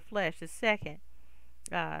lust of the flesh. The second,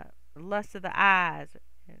 lust of the eyes,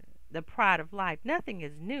 the pride of life. Nothing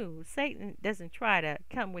is new. Satan doesn't try to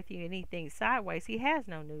come with you anything sideways. He has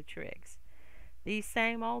no new tricks. These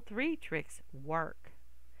same old 3 tricks work,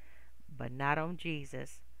 but not on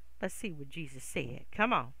Jesus. Let's see what Jesus said.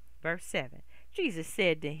 Come on, verse 7. Jesus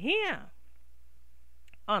said to him,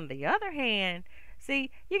 on the other hand, see,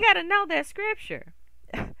 you got to know that scripture.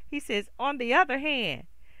 He says, on the other hand.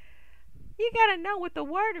 You got to know what the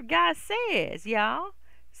word of God says, y'all.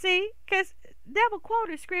 See, because devil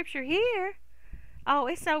quoted scripture here. Oh,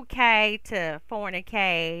 it's okay to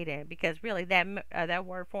fornicate, and because really that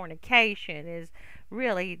word fornication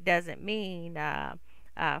really doesn't mean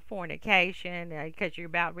fornication, because you're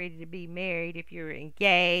about ready to be married. If you're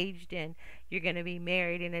engaged and you're going to be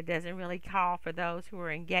married, and it doesn't really call for those who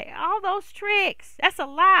are engaged. All those tricks, that's a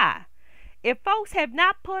lie. If folks have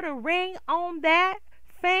not put a ring on that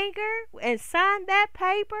finger and signed that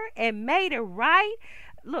paper and made it right,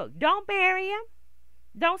 look, don't bury him.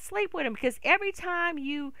 Don't sleep with them, because every time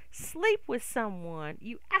you sleep with someone,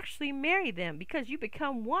 you actually marry them, because you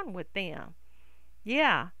become one with them.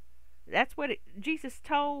 Yeah, that's what Jesus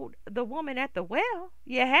told the woman at the well.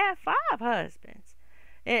 You have 5 husbands,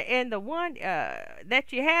 and the one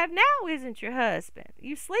that you have now isn't your husband.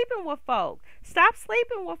 You sleeping with folk. Stop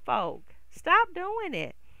sleeping with folk. Stop doing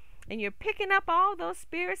it. And you're picking up all those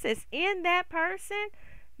spirits that's in that person.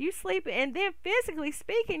 You sleep, and then physically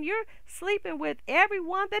speaking, you're sleeping with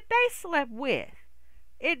everyone that they slept with.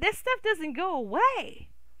 That stuff doesn't go away.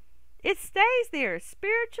 It stays there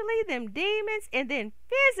spiritually, them demons, and then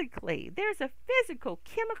physically. There's a physical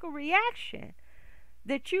chemical reaction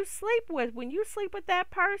that you sleep with when you sleep with that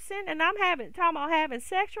person. And I'm talking about having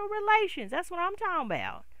sexual relations. That's what I'm talking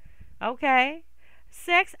about. Okay?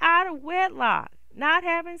 Sex out of wedlock. Not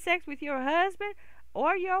having sex with your husband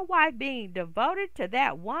or your wife, being devoted to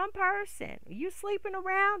that one person. You sleeping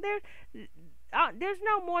around there's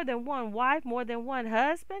no more than one wife, more than one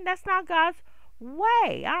husband. That's not God's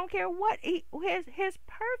way. I don't care what his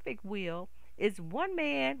perfect will is one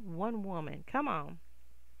man, one woman. Come on.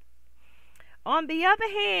 On the other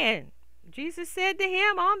hand, Jesus said to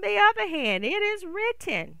him, on the other hand, it is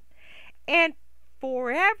written, and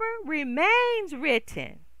forever remains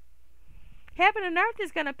written. Heaven and earth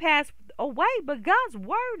is going to pass away, but God's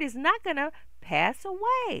word is not going to pass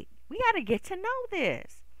away. We got to get to know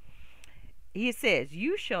this. He says,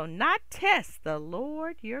 you shall not test the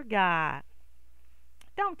Lord your God.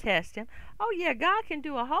 Don't test him. Oh, yeah, God can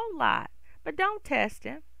do a whole lot, but don't test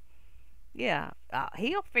him. Yeah,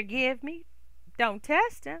 he'll forgive me. Don't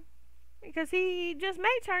test him, because he just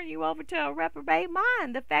may turn you over to a reprobate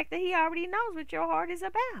mind. The fact that he already knows what your heart is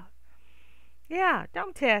about. Yeah,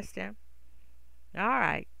 don't test him. All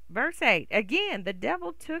right. Verse 8. Again, the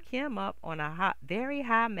devil took him up on a very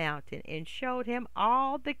high mountain and showed him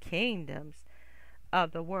all the kingdoms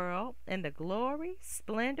of the world and the glory,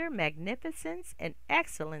 splendor, magnificence, and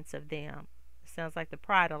excellence of them. Sounds like the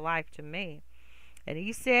pride of life to me. And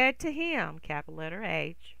he said to him, capital letter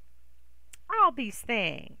H, all these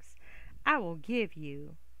things I will give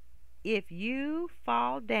you if you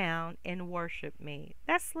fall down and worship me.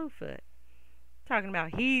 That's Slewfoot. Talking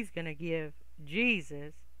about he's going to give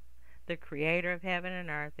Jesus, the creator of heaven and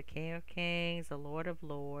earth, the King of kings, the Lord of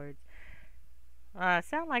lords.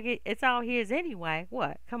 Sound like it's all his anyway.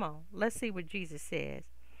 What? Come on. Let's see what Jesus says.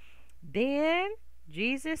 Then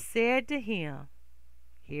Jesus said to him,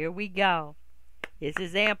 here we go. This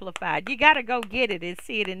is amplified. You got to go get it and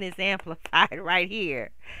see it in this amplified right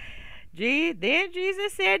here. Then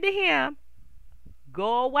Jesus said to him,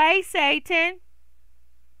 "Go away, Satan,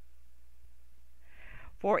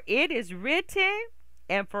 for it is written,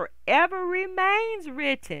 and forever remains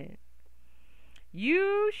written,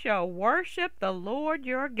 you shall worship the Lord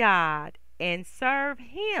your God and serve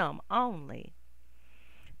him only."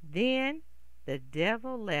 Then the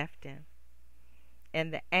devil left him,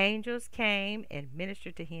 and the angels came and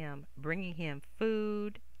ministered to him, bringing him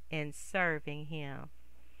food and serving him.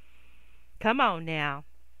 Come on now.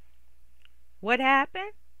 What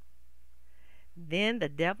happened? Then the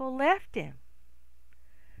devil left him.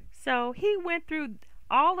 So he went through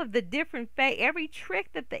all of the different every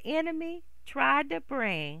trick that the enemy tried to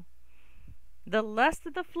bring. The lust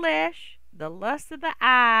of the flesh, the lust of the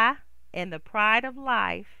eye, and the pride of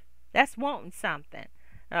life. That's wanting something.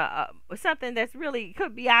 Something that's really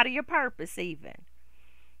could be out of your purpose even.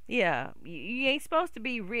 Yeah, you ain't supposed to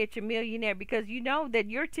be rich, a millionaire, because you know that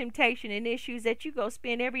your temptation and issues that you go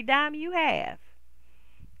spend every dime you have.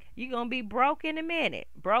 You're going to be broke in a minute.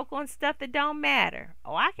 Broke on stuff that don't matter.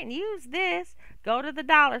 Oh, I can use this. Go to the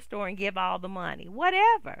dollar store and give all the money.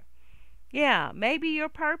 Whatever. Yeah, maybe your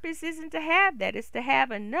purpose isn't to have that. It's to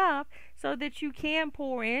have enough so that you can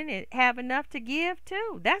pour in and have enough to give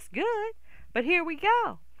too. That's good. But here we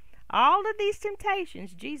go. All of these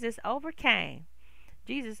temptations, Jesus overcame.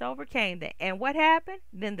 Jesus overcame that. And what happened?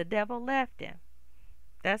 Then the devil left him.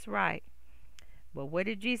 That's right. But what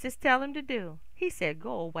did Jesus tell him to do? He said,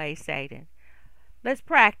 "Go away, Satan." Let's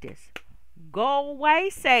practice. Go away,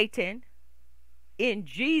 Satan, in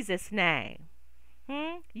Jesus' name.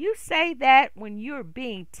 You say that when you're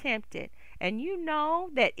being tempted, and you know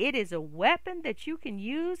that it is a weapon that you can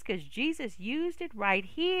use because Jesus used it right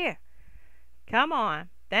here. Come on.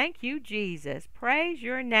 Thank you, Jesus. Praise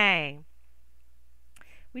your name.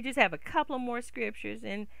 We just have a couple of more scriptures,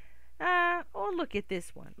 and look at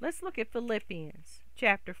this one. Let's look at Philippians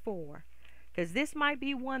chapter 4, because this might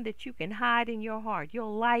be one that you can hide in your heart.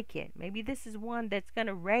 You'll like it. Maybe this is one that's going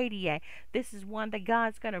to radiate. This is one that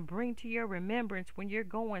God's going to bring to your remembrance when you're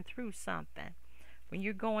going through something, when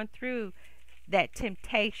you're going through that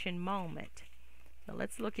temptation moment. So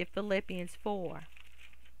let's look at Philippians 4.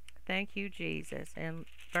 Thank you, Jesus. And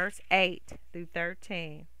verse 8 through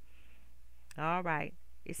 13. All right.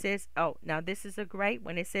 It says, now this is a great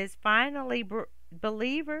one. It says, "Finally,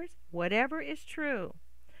 believers, whatever is true,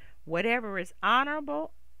 whatever is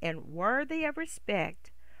honorable and worthy of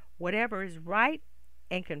respect, whatever is right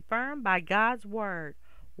and confirmed by God's word,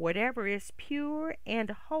 whatever is pure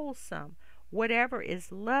and wholesome, whatever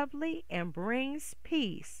is lovely and brings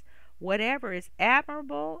peace, whatever is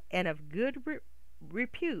admirable and of good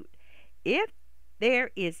repute, if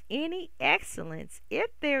there is any excellence,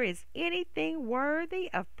 if there is anything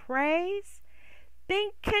worthy of praise,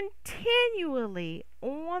 think continually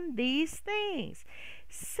on these things.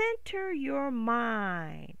 Center your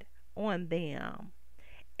mind on them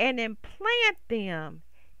and implant them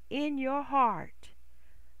in your heart."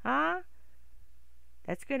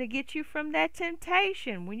 That's going to get you from that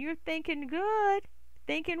temptation. When you're thinking good,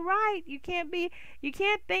 thinking right, you can't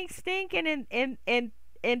think stinking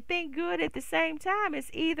and think good at the same time.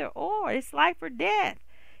 It's either or. It's life or death.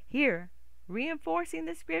 Here, reinforcing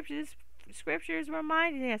the scriptures. Scripture is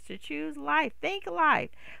reminding us to choose life. Think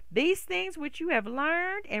life. "These things which you have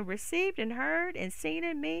learned and received and heard and seen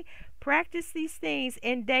in me, practice these things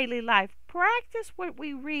in daily life." Practice what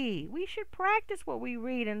we read. We should practice what we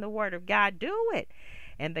read in the Word of God. Do it.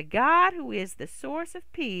 "And the God who is the source of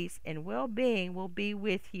peace and well-being will be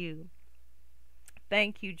with you."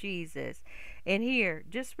 Thank you, Jesus. And here,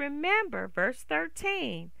 just remember verse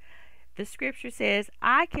 13. The scripture says,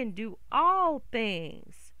 "I can do all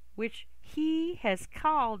things which he has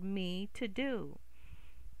called me to do."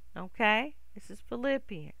 Okay? This is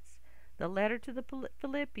Philippians. The letter to the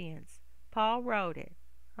Philippians. Paul wrote it.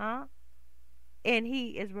 And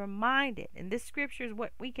he is reminded. And this scripture is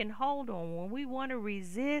what we can hold on when we want to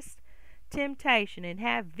resist temptation and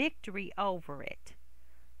have victory over it.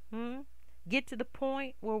 Get to the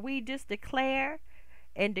point where we just declare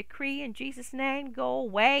and decree in Jesus' name, "Go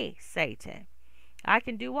away, Satan. I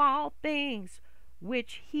can do all things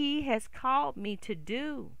which he has called me to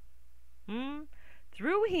do.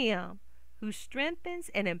 Through him who strengthens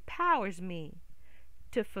and empowers me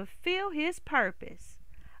to fulfill his purpose.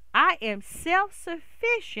 I am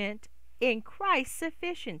self-sufficient in Christ's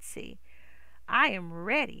sufficiency. I am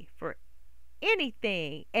ready for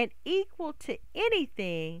anything and equal to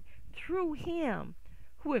anything through him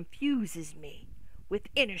who infuses me with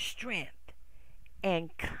inner strength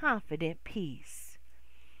and confident peace."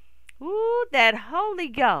 Ooh, that Holy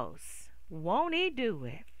Ghost, won't he do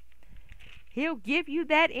it? He'll give you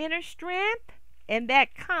that inner strength and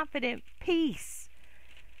that confident peace.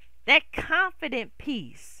 That confident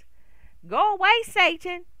peace. Go away,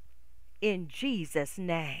 Satan, in Jesus'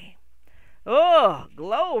 name. Oh,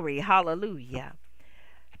 glory, hallelujah.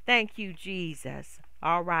 Thank you, Jesus.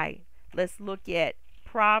 All right, let's look at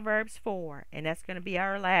Proverbs 4, and that's going to be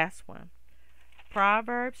our last one.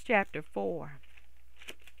 Proverbs chapter 4.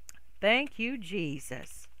 Thank you,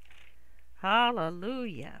 Jesus.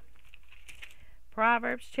 Hallelujah.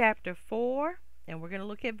 Proverbs chapter 4, and we're going to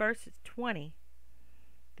look at verses 20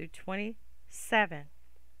 through 27.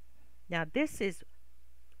 Now, this is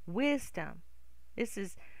wisdom. This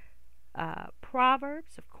is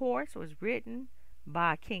Proverbs, of course, was written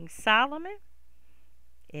by King Solomon.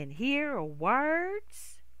 And here are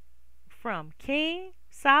words from King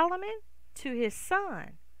Solomon to his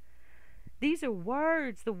son. These are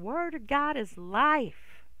words. The word of God is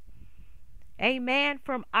life. Amen.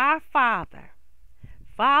 From our Father.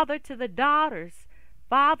 Father to the daughters.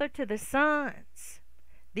 Father to the sons.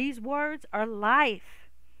 These words are life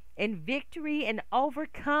and victory and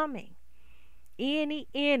overcoming any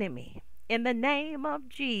enemy in the name of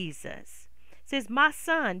Jesus. It says, my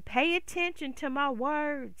son, pay attention to my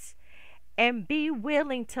words and be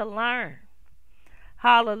willing to learn.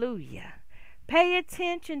 Hallelujah. Pay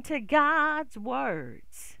attention to God's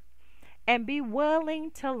words and be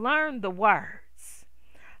willing to learn the words.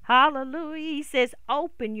 Hallelujah. He says,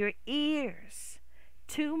 open your ears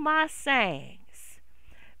to my sayings,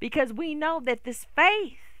 because we know that this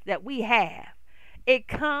faith that we have, it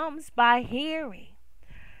comes by hearing.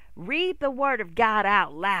 Read the word of God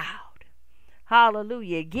out loud.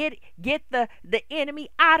 Hallelujah. Get the enemy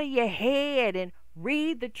out of your head and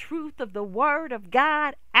read the truth of the word of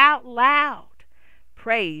God out loud.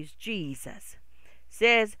 Praise Jesus.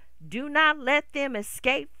 Says, do not let them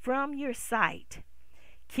escape from your sight.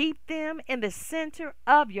 Keep them in the center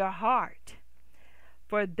of your heart,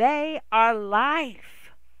 for they are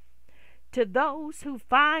life to those who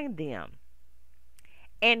find them,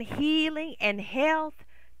 and healing and health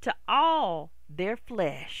to all their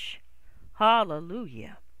flesh.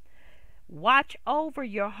 Hallelujah. Watch over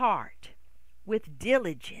your heart with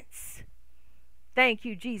diligence. Thank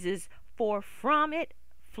you, Jesus, for from it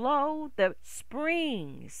flow the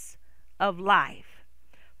springs of life.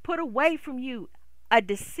 Put away from you a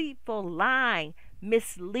deceitful, lying,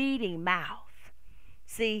 misleading mouth.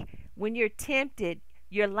 See, when you're tempted,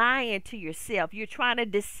 you're lying to yourself. You're trying to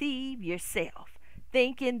deceive yourself,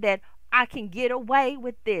 thinking that I can get away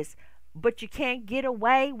with this, but you can't get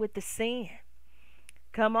away with the sin.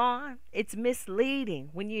 Come on. It's misleading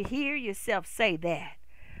when you hear yourself say that.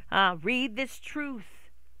 Read this truth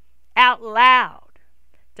out loud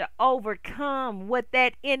to overcome what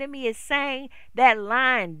that enemy is saying, that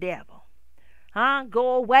lying devil.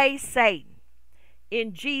 Go away, Satan,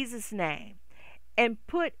 in Jesus' name, and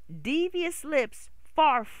put devious lips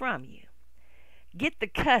far from you. Get the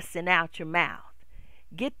cussing out your mouth.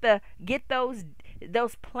 Get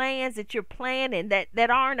those plans that you're planning that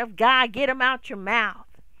aren't of God. Get them out your mouth.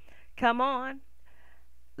 Come on.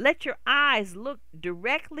 Let your eyes look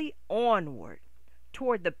directly onward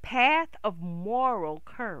toward the path of moral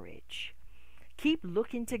courage. Keep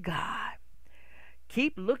looking to God.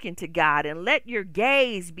 Keep looking to God, and let your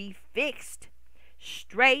gaze be fixed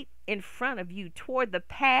straight in front of you toward the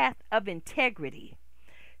path of integrity.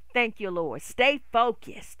 Thank you, Lord. Stay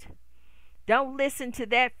focused. Don't listen to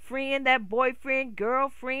that friend, that boyfriend,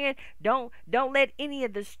 girlfriend. Don't let any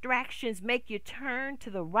of the distractions make you turn to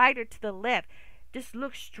the right or to the left. Just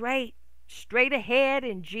look straight ahead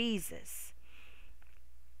in Jesus.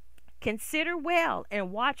 Consider well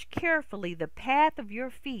and watch carefully the path of your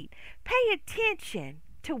feet. Pay attention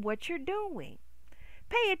to what you're doing.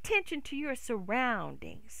 Pay attention to your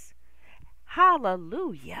surroundings.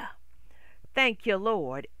 Hallelujah. Thank you,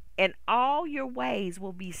 Lord. And all your ways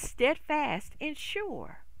will be steadfast and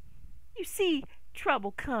sure. You see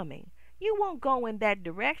trouble coming. You won't go in that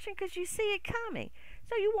direction because you see it coming.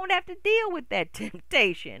 So you won't have to deal with that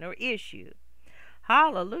temptation or issue.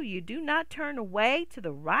 Hallelujah. Do not turn away to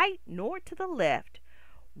the right nor to the left,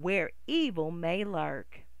 where evil may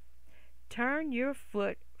lurk. Turn your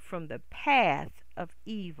foot from the path of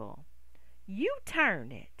evil. You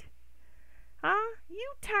turn it.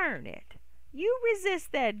 You turn it. You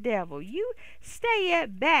resist that devil. You stay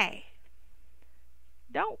at bay.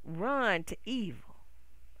 Don't run to evil.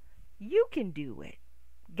 You can do it.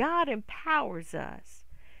 God empowers us.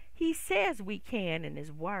 He says we can in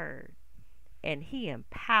His Word, and He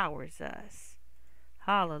empowers us.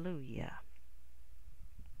 Hallelujah.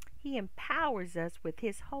 He empowers us with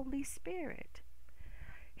His Holy Spirit.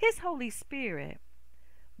 His Holy Spirit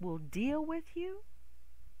will deal with you,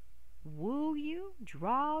 woo you,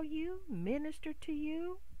 draw you, minister to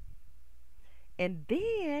you. And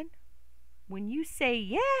then when you say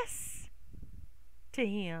yes to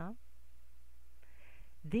Him,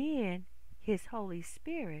 then His Holy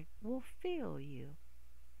Spirit will fill you.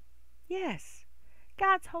 Yes,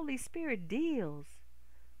 God's Holy Spirit deals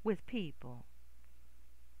with people.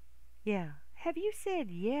 Yeah. Have you said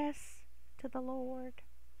yes to the Lord?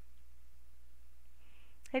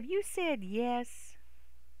 Have you said yes?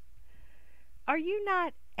 Are you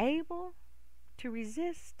not able to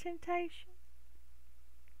resist temptation?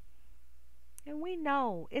 And we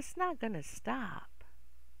know it's not going to stop.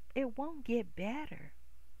 It won't get better.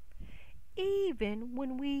 Even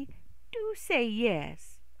when we do say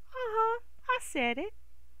yes. I said it.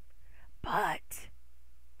 But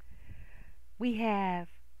we have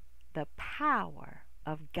the power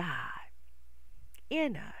of God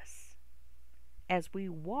in us as we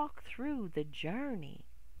walk through the journey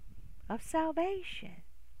of salvation.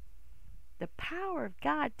 The power of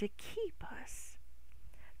God to keep us.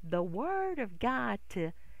 The Word of God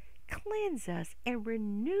to cleanse us and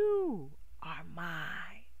renew our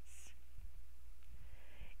minds.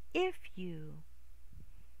 If you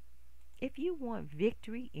want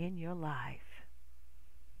victory in your life,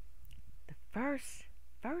 the first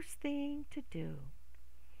thing to do,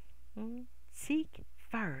 seek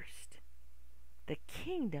first the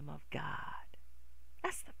kingdom of God.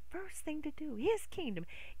 That's the first thing to do. His kingdom.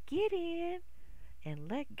 Get in and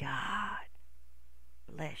let God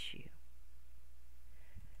bless you.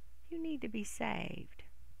 You need to be saved.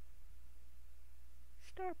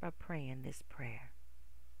 Start by praying this prayer.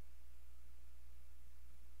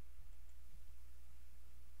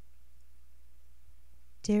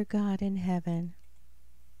 Dear God in heaven,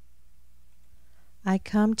 I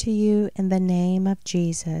come to you in the name of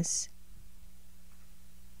Jesus.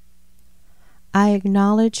 I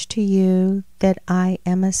acknowledge to you that I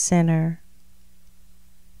am a sinner,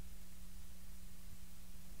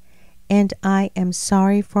 and I am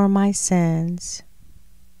sorry for my sins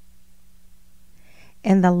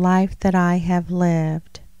and the life that I have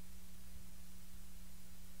lived.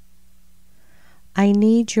 I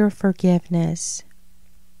need your forgiveness.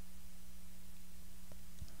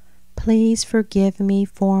 Please forgive me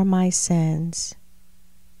for my sins.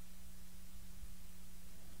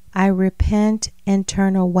 I repent and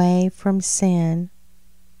turn away from sin,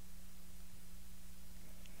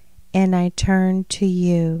 and I turn to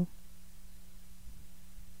you.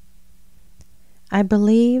 I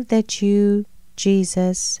believe that you,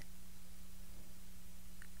 Jesus,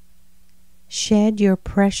 shed your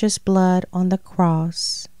precious blood on the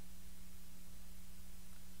cross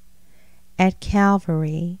at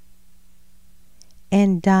Calvary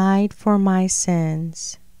and died for my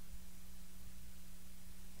sins.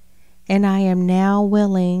 And I am now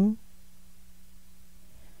willing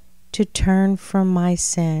to turn from my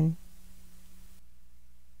sin.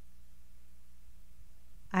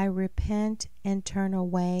 I repent and turn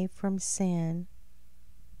away from sin,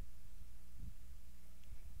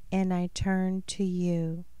 and I turn to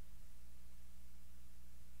you.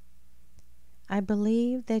 I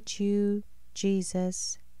believe that you,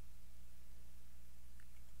 Jesus,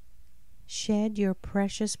 shed your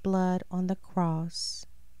precious blood on the cross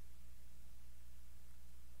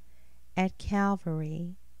at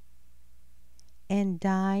Calvary and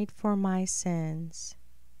died for my sins.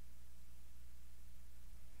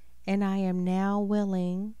 And I am now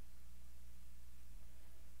willing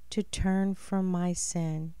to turn from my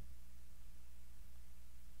sin.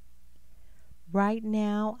 Right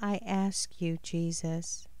now, I ask you,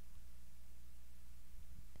 Jesus,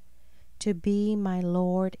 to be my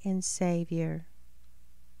Lord and Savior,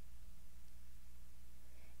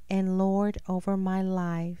 and Lord over my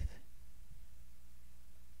life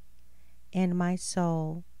and my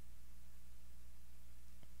soul.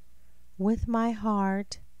 With my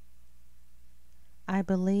heart, I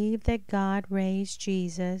believe that God raised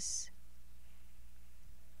Jesus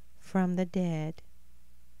from the dead.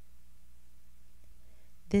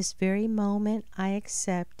 This very moment I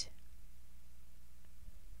accept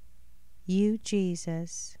you,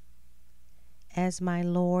 Jesus, as my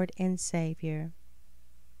Lord and Savior.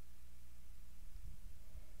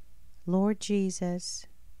 Lord Jesus,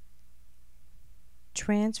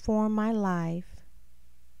 transform my life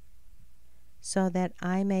so that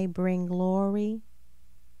I may bring glory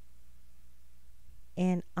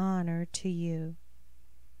and honor to you.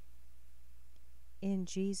 In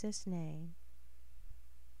Jesus' name.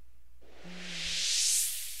 Amen.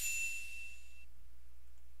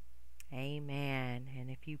 Amen. And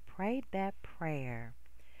if you prayed that prayer,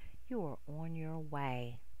 you are on your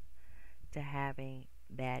way to having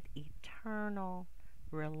that eternal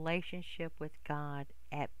relationship with God,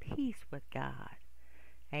 at peace with God.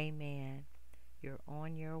 Amen. You're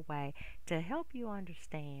on your way. To help you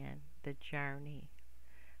understand the journey,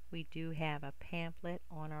 we do have a pamphlet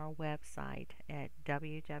on our website at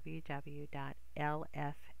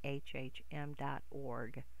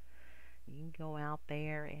www.lfhhm.org. You can go out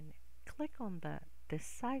there and click on the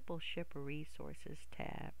Discipleship Resources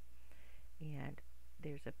tab, and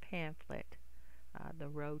there's a pamphlet, The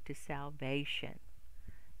Road to Salvation,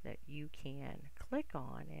 that you can click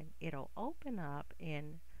on, and it'll open up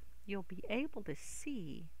and you'll be able to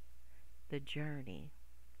see the journey.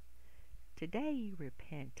 Today you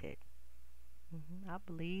repented. I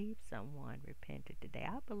believe someone repented today.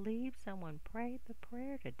 I believe someone prayed the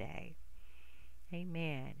prayer today.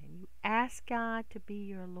 Amen. And you ask God to be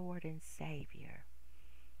your Lord and Savior.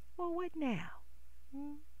 Well, what now?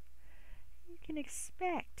 You can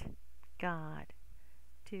expect God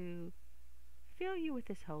to fill you with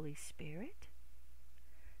His Holy Spirit.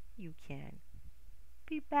 You can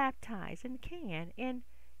be baptized, and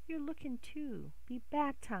you're looking to be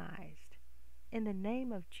baptized in the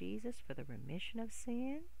name of Jesus for the remission of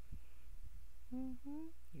sin.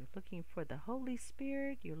 You're looking for the Holy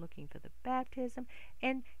Spirit, you're looking for the baptism,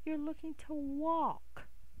 and you're looking to walk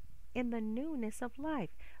in the newness of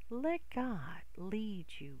life. Let God lead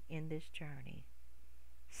you in this journey.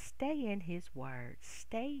 Stay in His Word.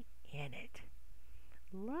 Stay in it.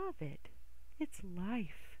 Love it. It's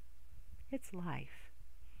life. It's life.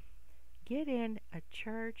 Get in a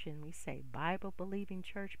church, and we say Bible-believing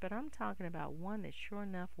church, but I'm talking about one that sure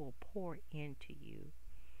enough will pour into you.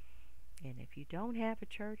 And if you don't have a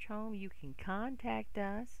church home, you can contact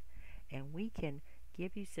us, and we can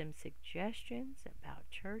give you some suggestions about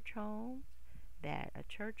church homes. That a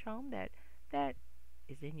church home that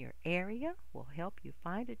is in your area will help you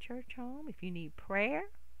find a church home. If you need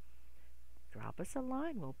prayer, drop us a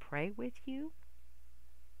line. We'll pray with you.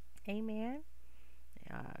 Amen.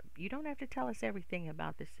 You don't have to tell us everything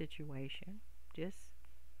about the situation. Just,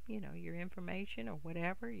 your information or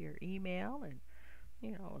whatever, your email, and,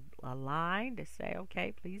 a line to say,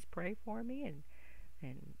 okay, please pray for me, and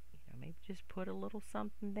maybe just put a little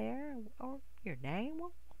something there, or your name.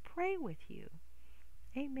 We'll pray with you.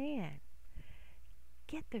 Amen.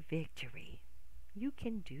 Get the victory. You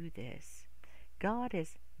can do this. God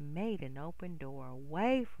has made an open door, a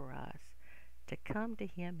way for us to come to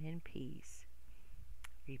Him in peace.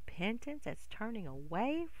 Repentance, that's turning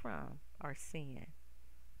away from our sin.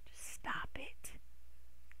 Just stop it.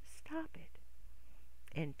 Stop it.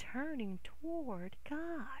 And turning toward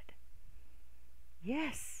God.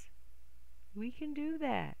 Yes, we can do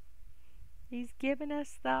that. He's given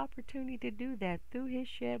us the opportunity to do that through His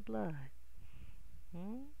shed blood.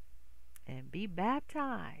 And be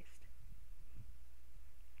baptized.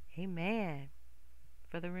 Amen.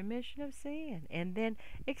 For the remission of sin. And then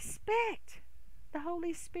expect the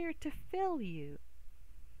Holy Spirit to fill you.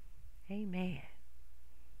 Amen.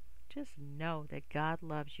 Just know that God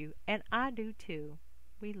loves you, and I do too.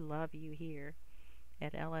 We love you here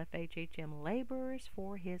at LFHHM Laborers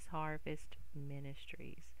for His Harvest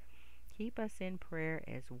Ministries. Keep us in prayer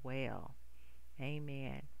as well.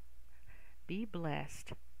 Amen. Be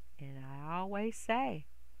blessed. And I always say,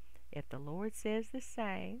 if the Lord says the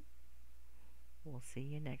same, we'll see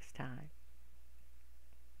you next time.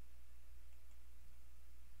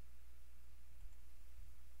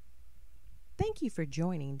 Thank you for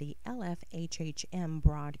joining the LFHHM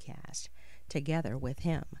broadcast, Together with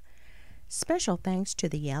Him. Special thanks to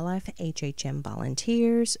the LFHHM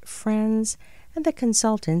volunteers, friends, and the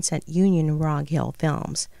consultants at Union Rog Hill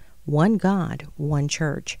Films. One God, one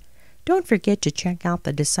church. Don't forget to check out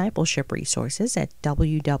the discipleship resources at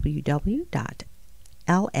www.lfhhm.org.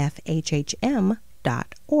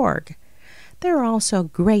 There are also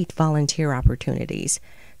great volunteer opportunities.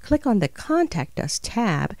 Click on the Contact Us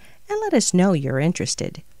tab and let us know you're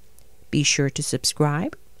interested. Be sure to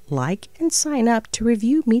subscribe, like, and sign up to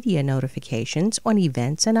review media notifications on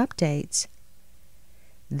events and updates.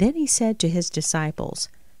 Then He said to His disciples,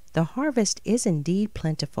 "The harvest is indeed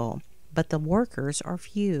plentiful, but the workers are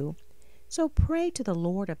few. So pray to the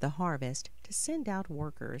Lord of the harvest to send out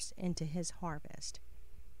workers into His harvest."